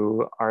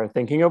you are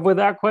thinking of with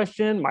that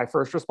question. My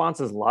first response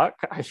is luck.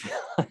 I feel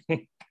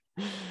like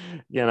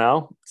You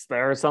know,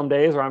 there are some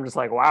days where I'm just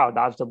like, wow,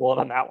 dodged a bullet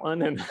on that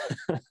one. And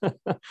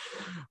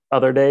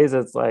other days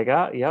it's like,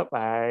 yep,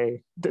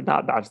 I did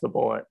not dodge the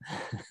bullet.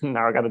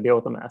 Now I got to deal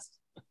with the mess.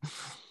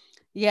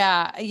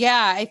 Yeah.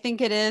 I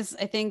think it is.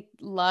 I think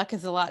luck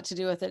has a lot to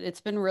do with it.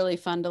 It's been really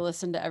fun to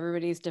listen to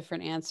everybody's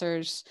different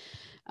answers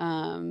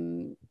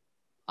on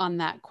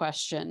that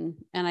question.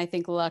 And I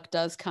think luck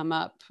does come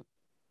up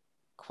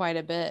quite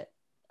a bit.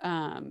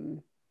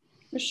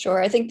 For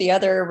sure. I think the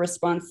other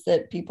response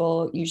that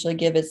people usually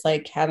give is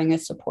like having a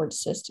support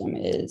system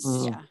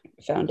is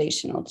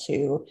foundational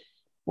to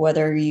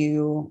whether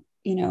you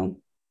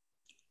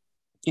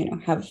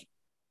have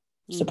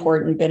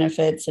support and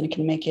benefits and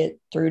can make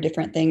it through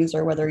different things,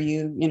 or whether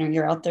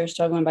you're out there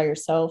struggling by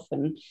yourself,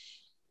 and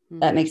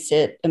that makes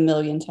it a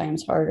million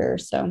times harder.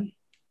 So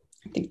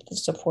I think the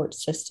support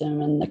system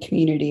and the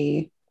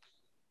community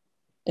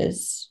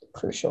is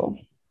crucial.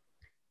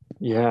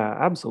 Yeah,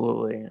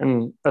 absolutely.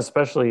 And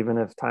especially even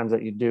if times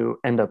that you do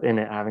end up in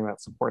it, having that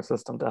support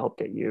system to help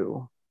get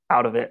you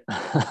out of it.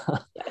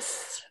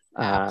 Yes,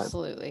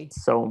 absolutely.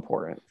 So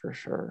important for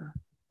sure.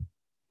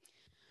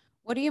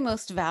 What do you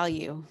most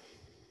value?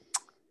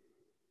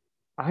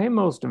 I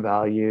most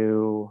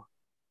value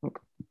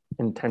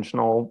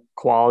intentional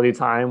quality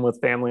time with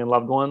family and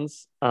loved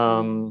ones.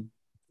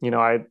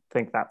 I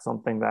think that's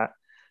something that,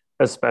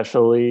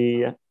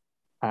 especially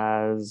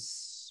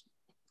as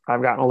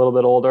I've gotten a little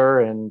bit older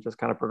and just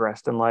kind of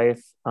progressed in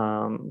life,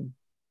 I've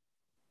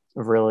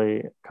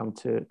really come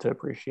to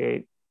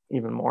appreciate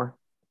even more.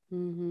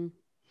 Mm-hmm.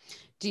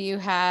 Do you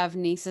have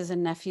nieces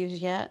and nephews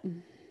yet?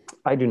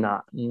 I do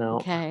not. No.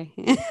 Okay.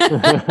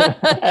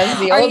 As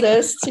the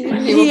oldest, you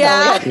will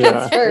probably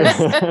have first.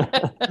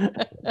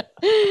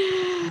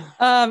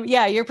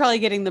 You're probably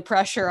getting the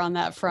pressure on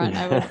that front.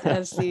 I would,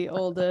 as the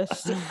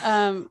oldest.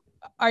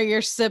 Are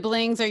you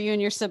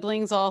and your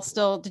siblings all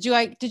still? Did you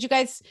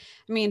guys?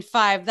 I mean,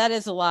 5. That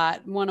is a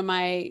lot. One of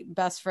my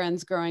best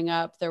friends growing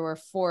up, there were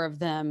 4 of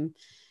them.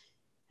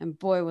 And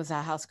boy, was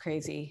that house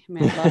crazy. I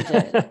mean, I loved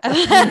it.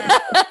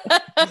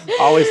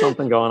 Always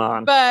something going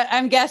on. But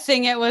I'm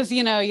guessing it was,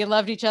 you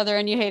loved each other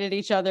and you hated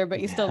each other,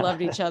 but you still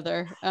loved each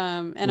other.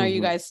 And are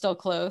you guys still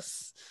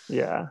close?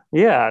 Yeah,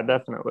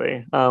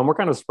 definitely. We're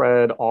kind of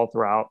spread all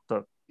throughout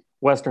the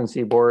Western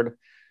Seaboard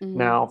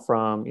now.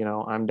 From,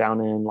 I'm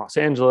down in Los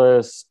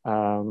Angeles.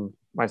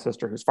 My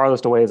sister, who's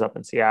farthest away, is up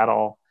in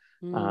Seattle.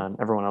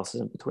 Everyone else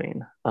is in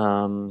between.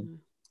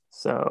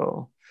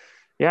 So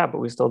yeah, but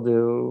we still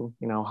do,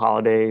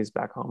 holidays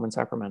back home in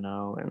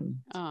Sacramento, and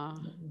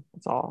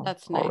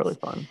that's nice. Really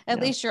fun.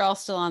 At least you're all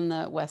still on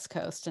the West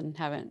Coast and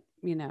haven't,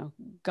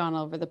 gone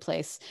over the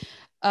place.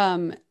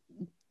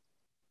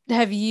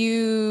 Have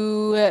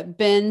you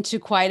been to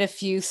quite a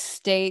few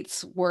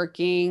states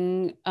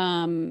working,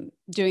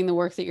 doing the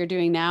work that you're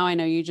doing now? I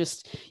know you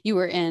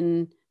were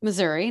in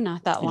Missouri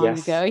not that long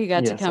ago. You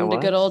got to come to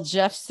good old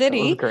Jeff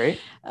City. That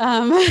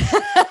was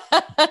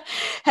great.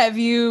 Have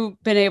you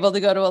been able to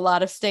go to a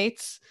lot of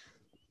states?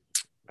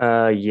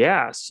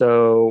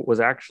 So was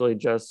actually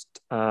just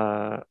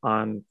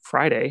on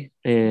Friday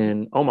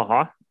in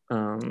Omaha.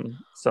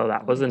 So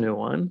that was a new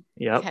one.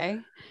 Yep. Okay.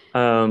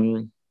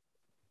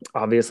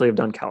 Obviously I've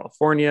done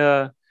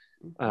California,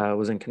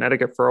 was in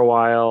Connecticut for a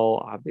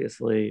while.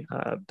 Obviously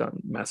I've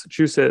done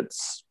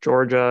Massachusetts,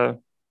 Georgia,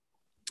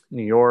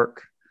 New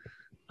York.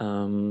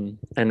 And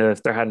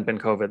if there hadn't been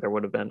COVID, there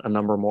would have been a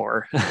number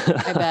more.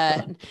 I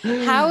bet.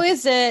 How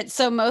is it?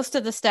 So most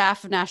of the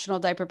staff of National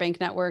Diaper Bank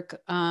Network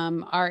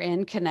are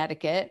in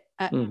Connecticut.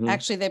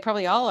 Actually, they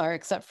probably all are,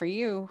 except for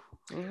you.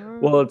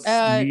 Well, it's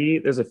me.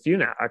 There's a few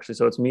now, actually.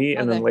 So it's me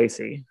and then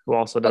Lacey, who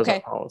also does our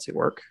policy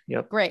work.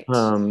 Yep. Great.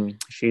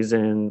 She's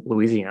in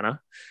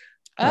Louisiana.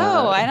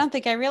 Oh, I don't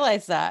think I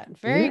realized that.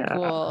 Very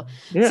cool.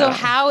 Yeah. So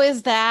how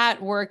is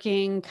that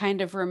working kind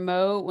of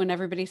remote when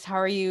how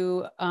are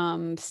you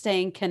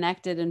staying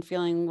connected and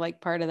feeling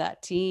like part of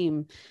that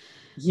team?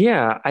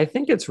 Yeah, I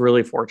think it's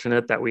really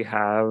fortunate that we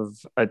have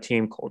a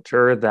team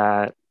culture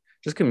that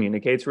just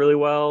communicates really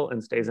well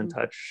and stays in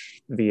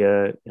touch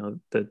via,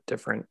 the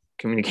different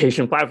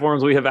communication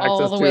platforms we have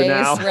access to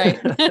now. Right.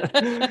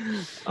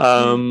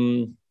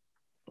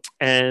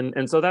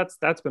 And so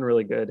that's been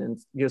really good. And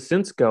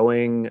since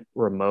going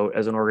remote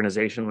as an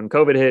organization when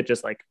COVID hit,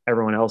 just like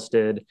everyone else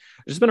did,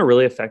 it's just been a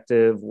really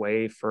effective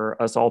way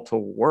for us all to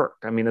work.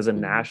 I mean, as a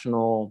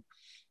national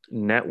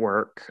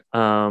network,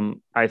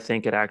 I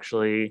think it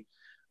actually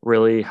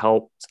really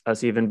helped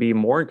us even be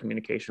more in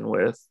communication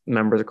with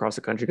members across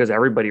the country, because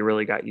everybody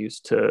really got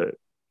used to,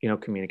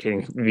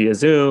 communicating via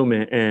Zoom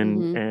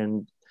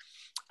and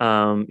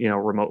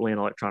remotely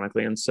and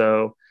electronically. And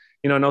so,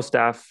 no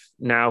staff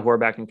now who are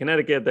back in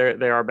Connecticut,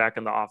 they are back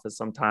in the office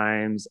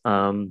sometimes.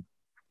 And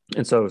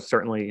so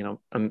certainly,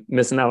 I'm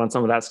missing out on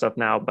some of that stuff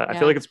now, but I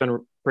feel like it's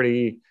been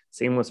pretty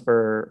seamless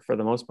for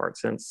the most part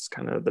since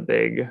kind of the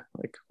big,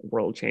 like,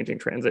 world changing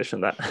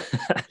transition that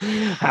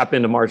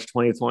happened in March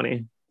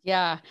 2020.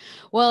 Yeah.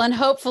 Well, and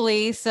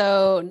hopefully,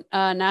 so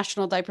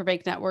National Diaper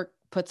Bank Network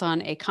puts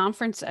on a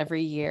conference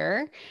every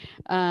year.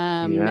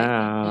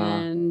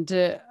 And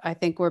I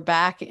think we're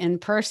back in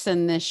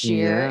person this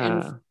year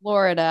in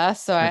Florida.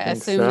 So I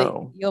assume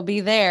that you'll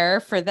be there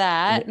for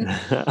that.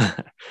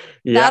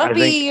 That'll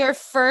be your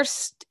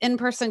first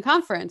in-person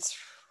conference,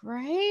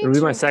 right? It'll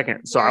be my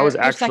second. So I was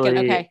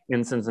actually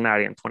in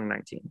Cincinnati in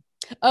 2019.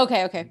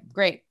 Okay.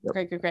 Great.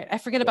 I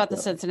forget about the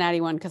Cincinnati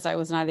one because I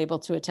was not able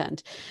to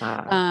attend.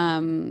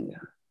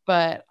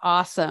 But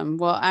awesome.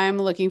 Well, I'm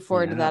looking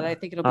forward to that. I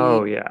think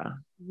it'll be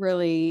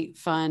really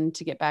fun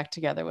to get back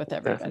together with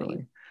everybody.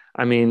 Definitely.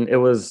 I mean, it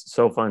was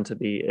so fun to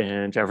be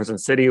in Jefferson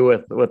City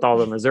with all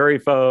the Missouri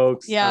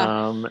folks.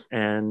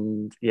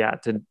 And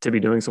to be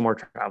doing some more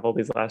travel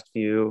these last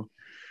few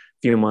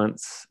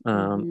months.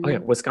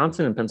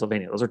 Wisconsin and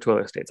Pennsylvania. Those are two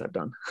other states I've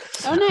done.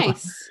 So,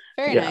 nice.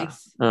 Very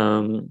nice.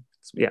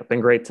 Been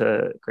great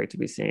to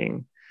be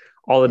seeing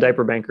all the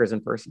diaper bankers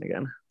in person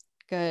again.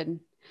 Good.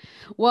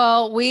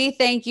 Well, we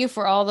thank you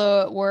for all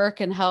the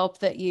work and help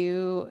that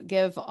you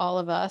give all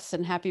of us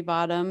and Happy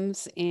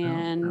Bottoms.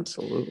 And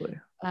absolutely.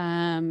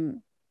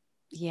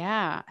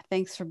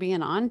 Thanks for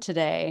being on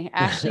today.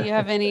 Ashley, you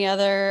have any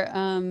other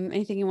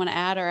anything you want to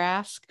add or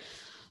ask?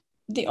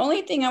 The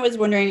only thing I was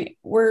wondering,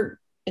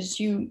 as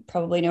you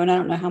probably know, and I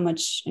don't know how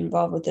much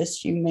involved with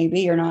this you may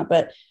be or not,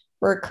 but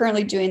we're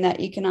currently doing that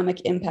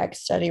economic impact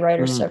study, right?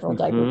 Or several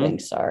diaper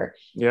banks are.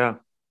 Yeah.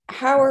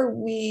 How are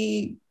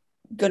we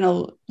going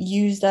to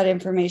use that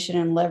information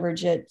and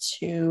leverage it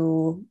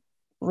to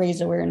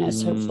raise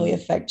awareness, hopefully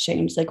affect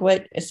change? Like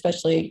what,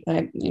 especially,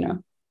 a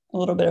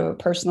little bit of a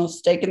personal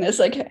stake in this,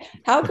 like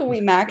how can we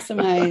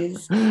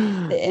maximize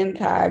the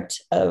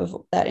impact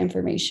of that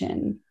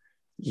information?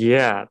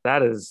 Yeah,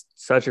 that is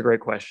such a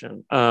great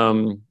question.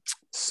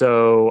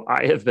 So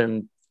I have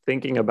been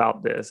thinking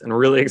about this and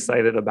really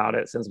excited about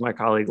it since my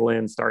colleague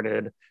Lynn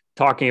started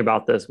talking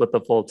about this with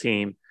the full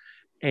team.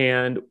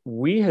 And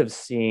we have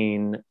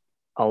seen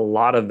a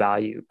lot of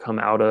value come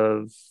out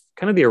of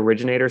kind of the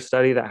originator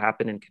study that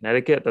happened in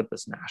Connecticut that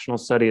this national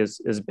study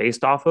is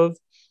based off of.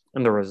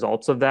 And the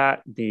results of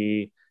that,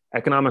 the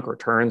economic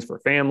returns for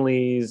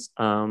families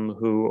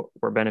who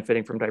were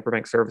benefiting from diaper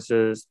bank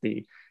services,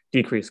 the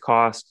decreased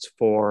costs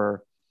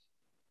for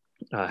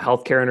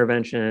healthcare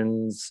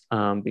interventions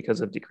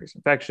because of decreased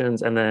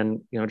infections. And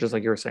then, just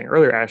like you were saying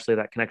earlier, Ashley,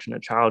 that connection to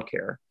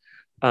childcare.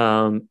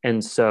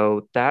 And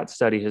so that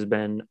study has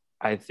been,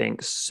 I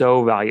think,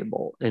 so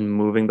valuable in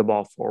moving the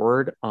ball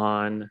forward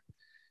on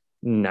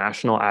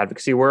national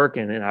advocacy work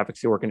and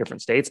advocacy work in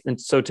different states. And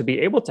so to be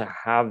able to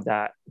have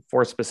that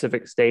for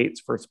specific states,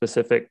 for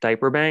specific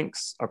diaper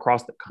banks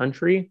across the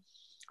country,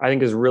 I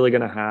think is really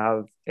going to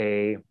have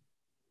a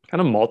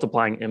kind of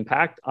multiplying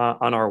impact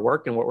on our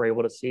work and what we're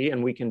able to see.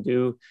 And we can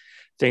do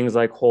things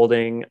like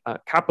holding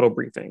capital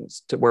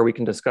briefings to where we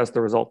can discuss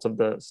the results of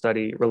the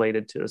study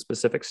related to a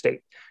specific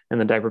state and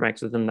the diaper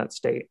banks within that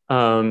state.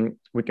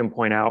 We can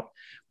point out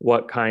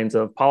what kinds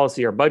of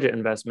policy or budget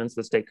investments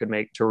the state could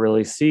make to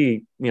really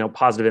see,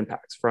 positive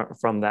impacts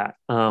from that.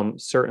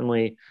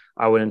 Certainly,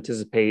 I would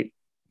anticipate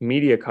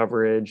media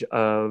coverage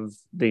of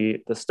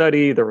the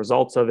study, the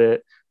results of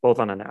it, both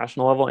on a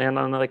national level and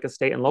on like a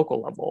state and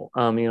local level.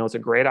 It's a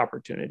great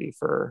opportunity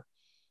for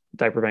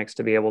diaper banks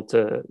to be able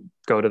to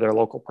go to their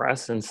local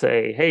press and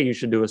say, hey, you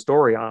should do a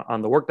story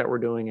on the work that we're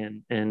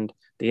doing and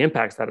the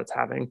impacts that it's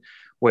having,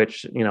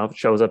 which, if it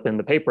shows up in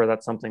the paper,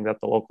 that's something that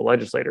the local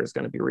legislator is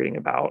going to be reading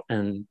about.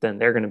 And then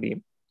they're going to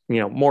be,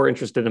 more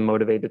interested and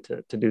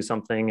motivated to do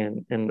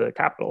something in the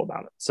Capitol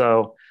about it.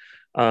 So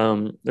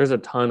there's a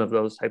ton of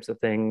those types of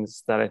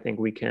things that I think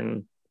we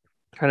can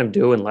kind of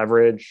do and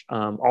leverage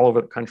all over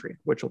the country,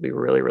 which will be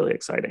really, really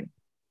exciting.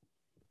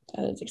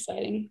 That is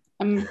exciting.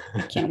 I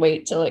can't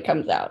wait till it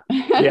comes out.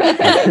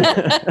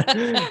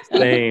 Yeah.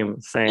 Same.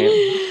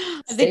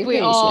 I think we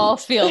all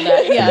feel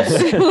that.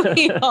 Yes,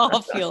 we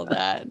all feel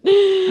that.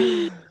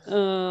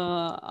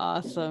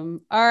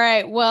 Awesome. All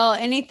right. Well,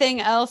 anything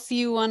else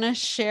you want to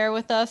share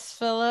with us,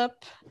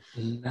 Philip?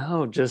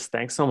 No, just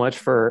thanks so much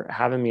for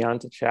having me on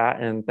to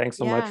chat. And thanks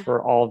so much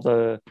for all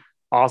the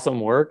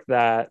awesome work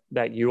that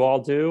you all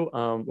do.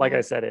 Like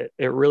I said,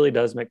 it really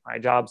does make my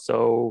job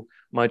so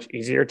much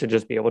easier to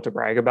just be able to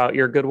brag about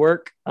your good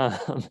work.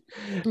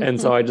 And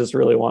so I just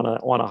really want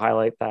to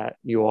highlight that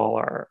you all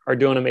are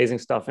doing amazing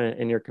stuff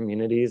in your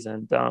communities,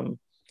 and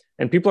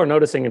people are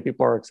noticing and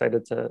people are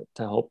excited to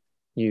help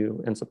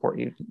you and support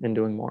you in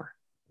doing more.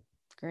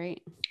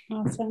 Great.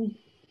 Awesome.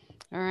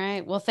 All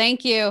right. Well,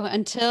 thank you.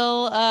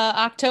 Until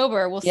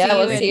October. We'll see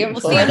you in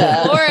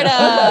Florida.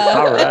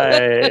 All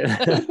right.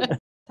 That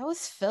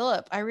was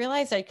Philip. I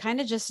realized I kind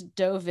of just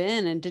dove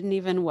in and didn't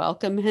even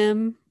welcome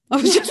him. I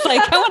was just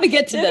like, I want to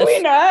get to this. Did we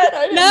not?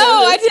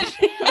 I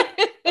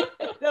didn't.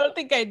 I don't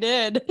think I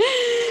did.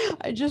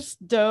 I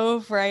just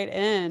dove right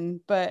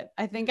in, but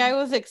I think I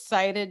was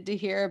excited to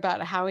hear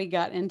about how he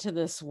got into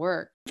this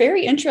work.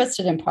 Very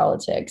interested in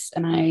politics.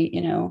 And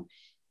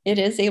it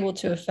is able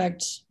to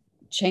affect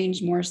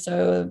change more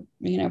so,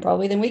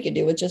 probably than we could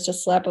do with just a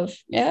slap of,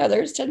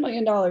 there's $10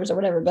 million or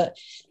whatever. But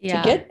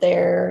to get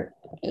there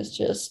is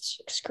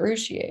just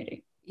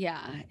excruciating.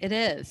 Yeah, it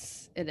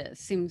is. It is.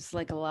 Seems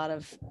like a lot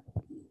of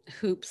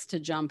hoops to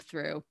jump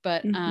through,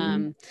 but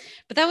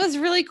that was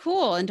really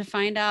cool. And to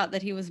find out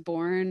that he was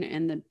born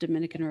in the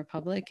Dominican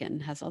Republic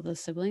and has all those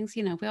siblings,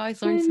 we always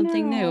learn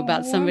something new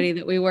about somebody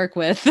that we work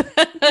with.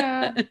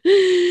 Yeah.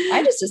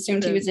 I just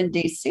assumed he was in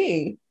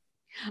DC.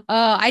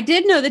 I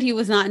did know that he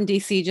was not in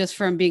DC just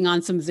from being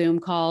on some Zoom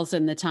calls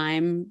and the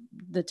time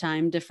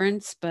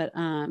difference, but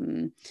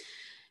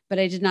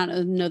I did not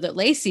know that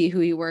Lacey, who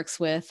he works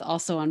with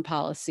also on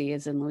policy,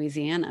 is in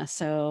Louisiana.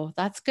 So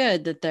that's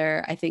good that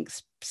they're, I think,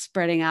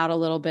 spreading out a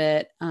little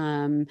bit.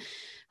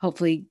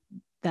 Hopefully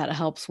that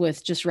helps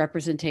with just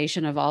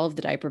representation of all of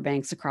the diaper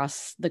banks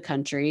across the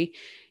country.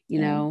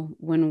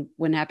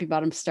 When Happy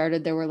Bottom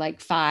started, there were like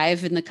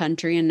 5 in the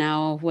country. And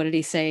now, what did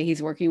he say?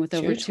 He's working with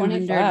over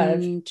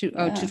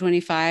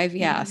 225.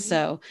 Yeah.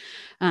 So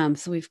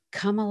we've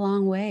come a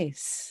long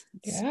ways.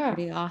 It's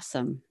pretty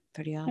awesome.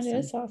 Pretty awesome. It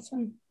is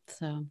awesome.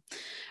 So,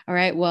 all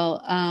right.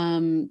 Well,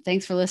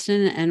 thanks for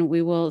listening, and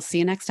we will see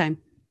you next time.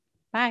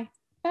 Bye.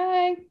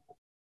 Bye.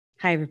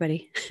 Hi,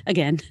 everybody.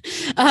 Again.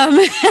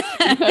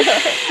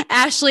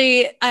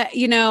 Ashley,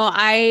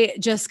 I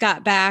just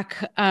got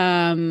back.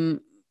 I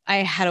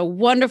had a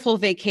wonderful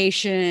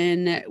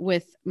vacation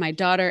with my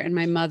daughter and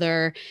my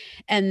mother.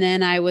 And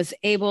then I was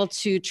able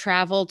to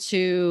travel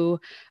to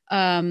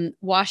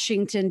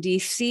Washington,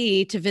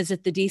 D.C. to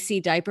visit the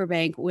D.C. Diaper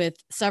Bank with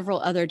several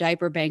other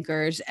diaper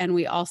bankers. And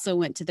we also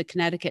went to the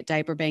Connecticut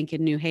Diaper Bank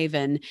in New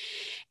Haven.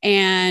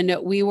 And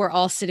we were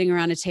all sitting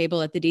around a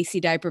table at the DC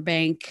Diaper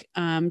Bank,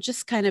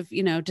 just kind of,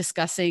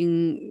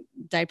 discussing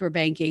diaper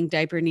banking,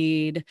 diaper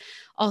need,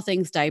 all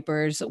things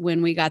diapers,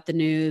 when we got the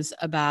news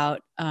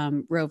about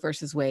Roe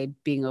versus Wade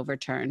being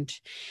overturned.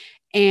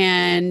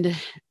 And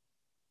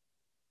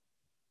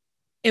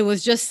it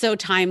was just so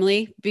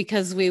timely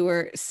because we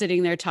were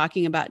sitting there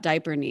talking about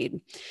diaper need.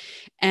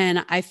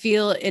 And I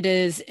feel it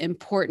is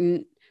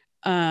important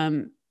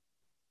that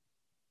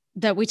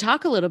we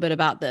talk a little bit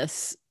about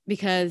this,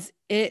 because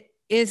it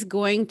is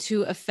going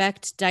to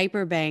affect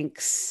diaper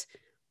banks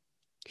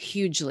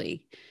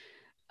hugely.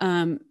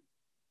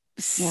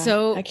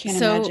 So I can't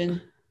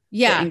imagine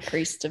the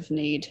increase of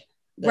need.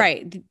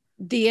 Right.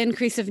 The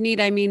increase of need.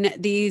 I mean,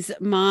 these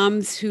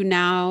moms who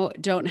now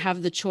don't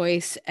have the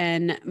choice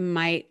and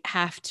might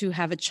have to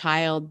have a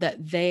child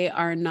that they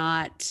are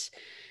not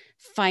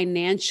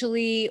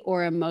financially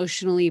or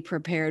emotionally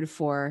prepared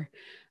for.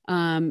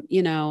 I'll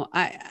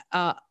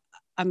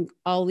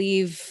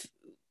leave.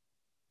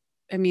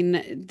 I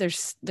mean,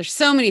 there's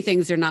so many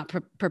things they're not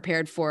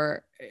prepared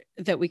for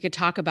that we could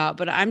talk about,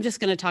 but I'm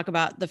just going to talk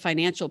about the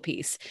financial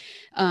piece.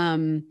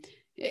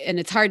 And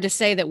it's hard to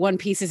say that one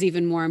piece is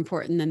even more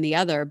important than the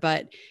other,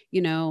 but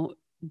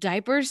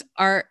diapers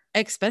are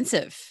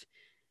expensive.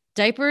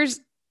 Diapers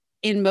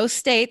in most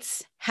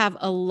states have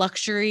a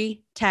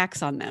luxury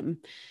tax on them,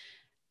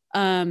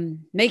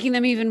 making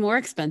them even more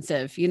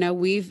expensive.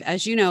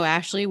 As you know,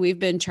 Ashley, we've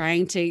been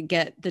trying to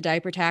get the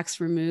diaper tax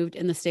removed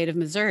in the state of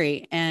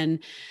Missouri, and,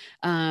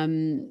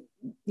 to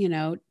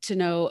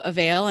no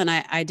avail. And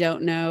I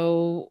don't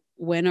know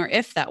when or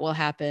if that will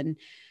happen.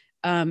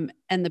 And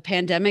the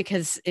pandemic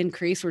has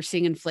increased. We're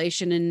seeing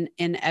inflation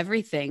in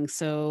everything.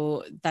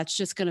 So that's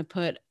just going to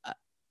put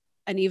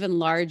an even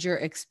larger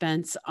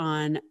expense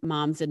on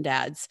moms and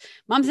dads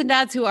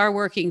who are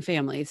working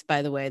families.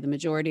 By the way, the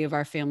majority of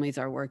our families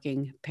are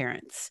working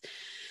parents.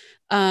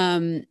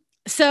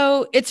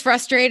 So it's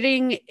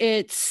frustrating.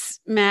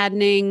 It's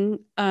maddening.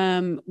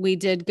 We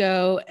did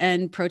go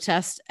and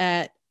protest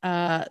at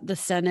the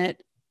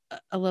Senate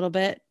a little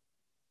bit.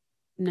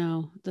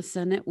 No, the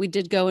Senate. We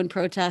did go and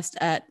protest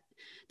at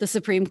the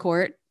Supreme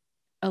Court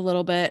a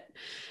little bit.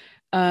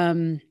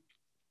 It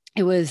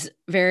was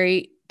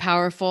very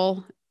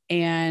powerful,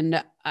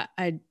 and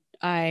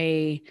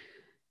I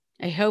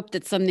hope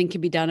that something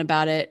can be done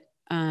about it,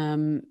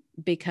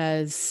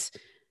 because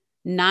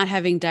not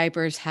having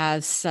diapers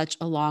has such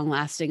a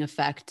long-lasting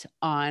effect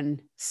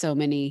on so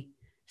many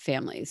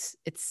families.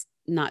 It's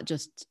not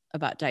just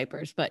about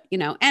diapers, but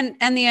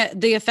and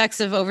the effects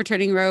of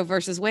overturning Roe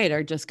versus Wade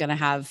are just going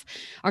to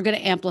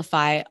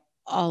amplify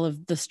all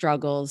of the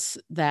struggles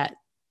that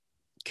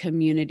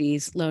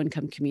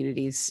low-income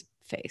communities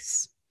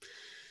face.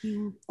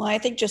 Yeah. Well, I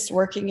think just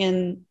working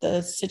in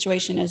the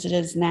situation as it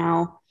is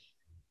now,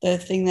 the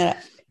thing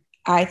that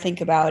I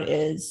think about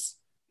is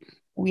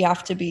we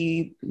have to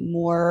be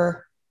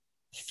more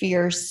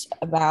fierce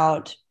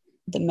about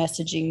the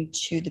messaging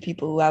to the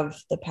people who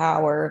have the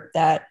power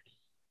that,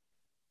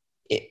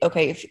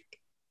 if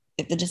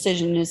the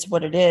decision is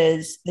what it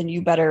is, then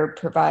you better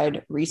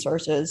provide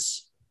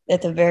resources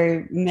at the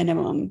very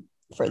minimum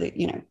for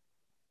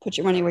put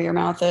your money where your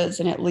mouth is,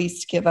 and at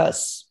least give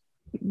us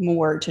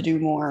more to do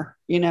more.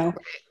 We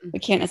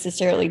can't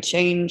necessarily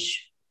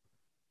change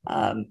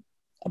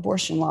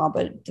abortion law,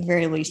 but at the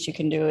very least you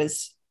can do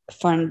is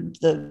fund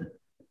the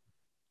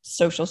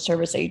social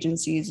service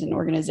agencies and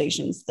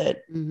organizations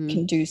that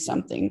can do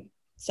something.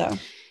 So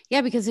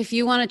yeah, because if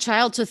you want a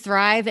child to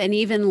thrive and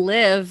even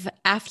live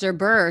after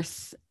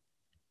birth,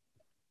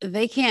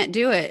 they can't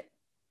do it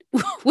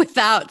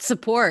without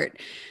support,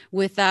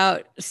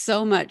 without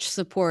so much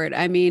support.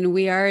 I mean,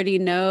 we already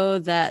know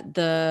that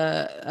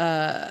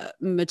the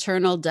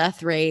maternal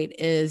death rate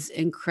is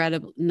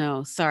incredible.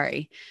 No,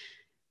 sorry.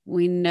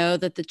 We know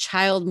that the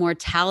child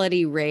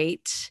mortality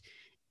rate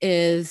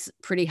is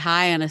pretty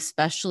high, and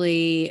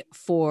especially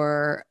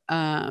for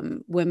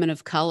women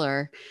of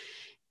color.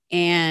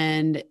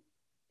 And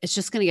it's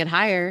just going to get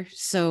higher.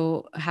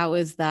 So how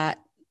is that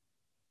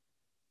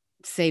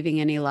saving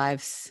any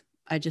lives?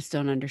 I just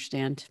don't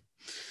understand.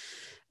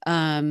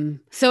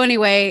 So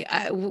anyway,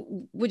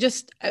 we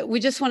just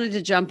wanted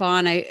to jump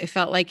on. I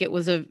felt like it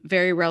was a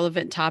very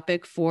relevant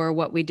topic for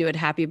what we do at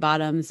Happy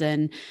Bottoms.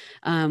 And,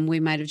 I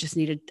might have just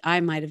needed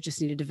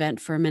to vent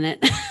for a minute.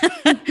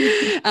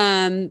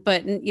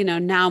 But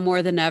now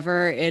more than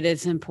ever, it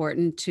is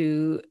important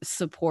to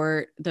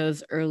support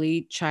those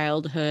early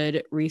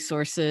childhood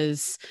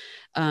resources,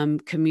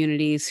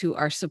 communities who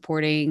are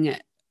supporting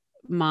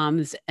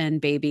moms and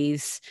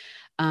babies.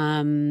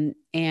 And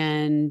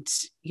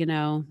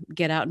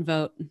get out and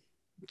vote.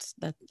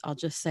 That I'll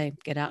just say,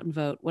 get out and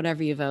vote.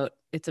 Whatever you vote,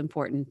 it's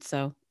important.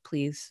 So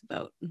please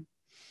vote.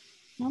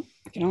 Well,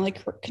 we can only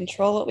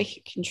control what we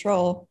can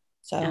control.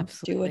 So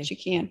Absolutely. Do what you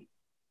can.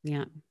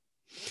 Yeah.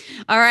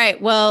 All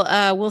right.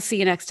 Well, we'll see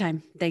you next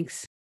time.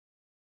 Thanks.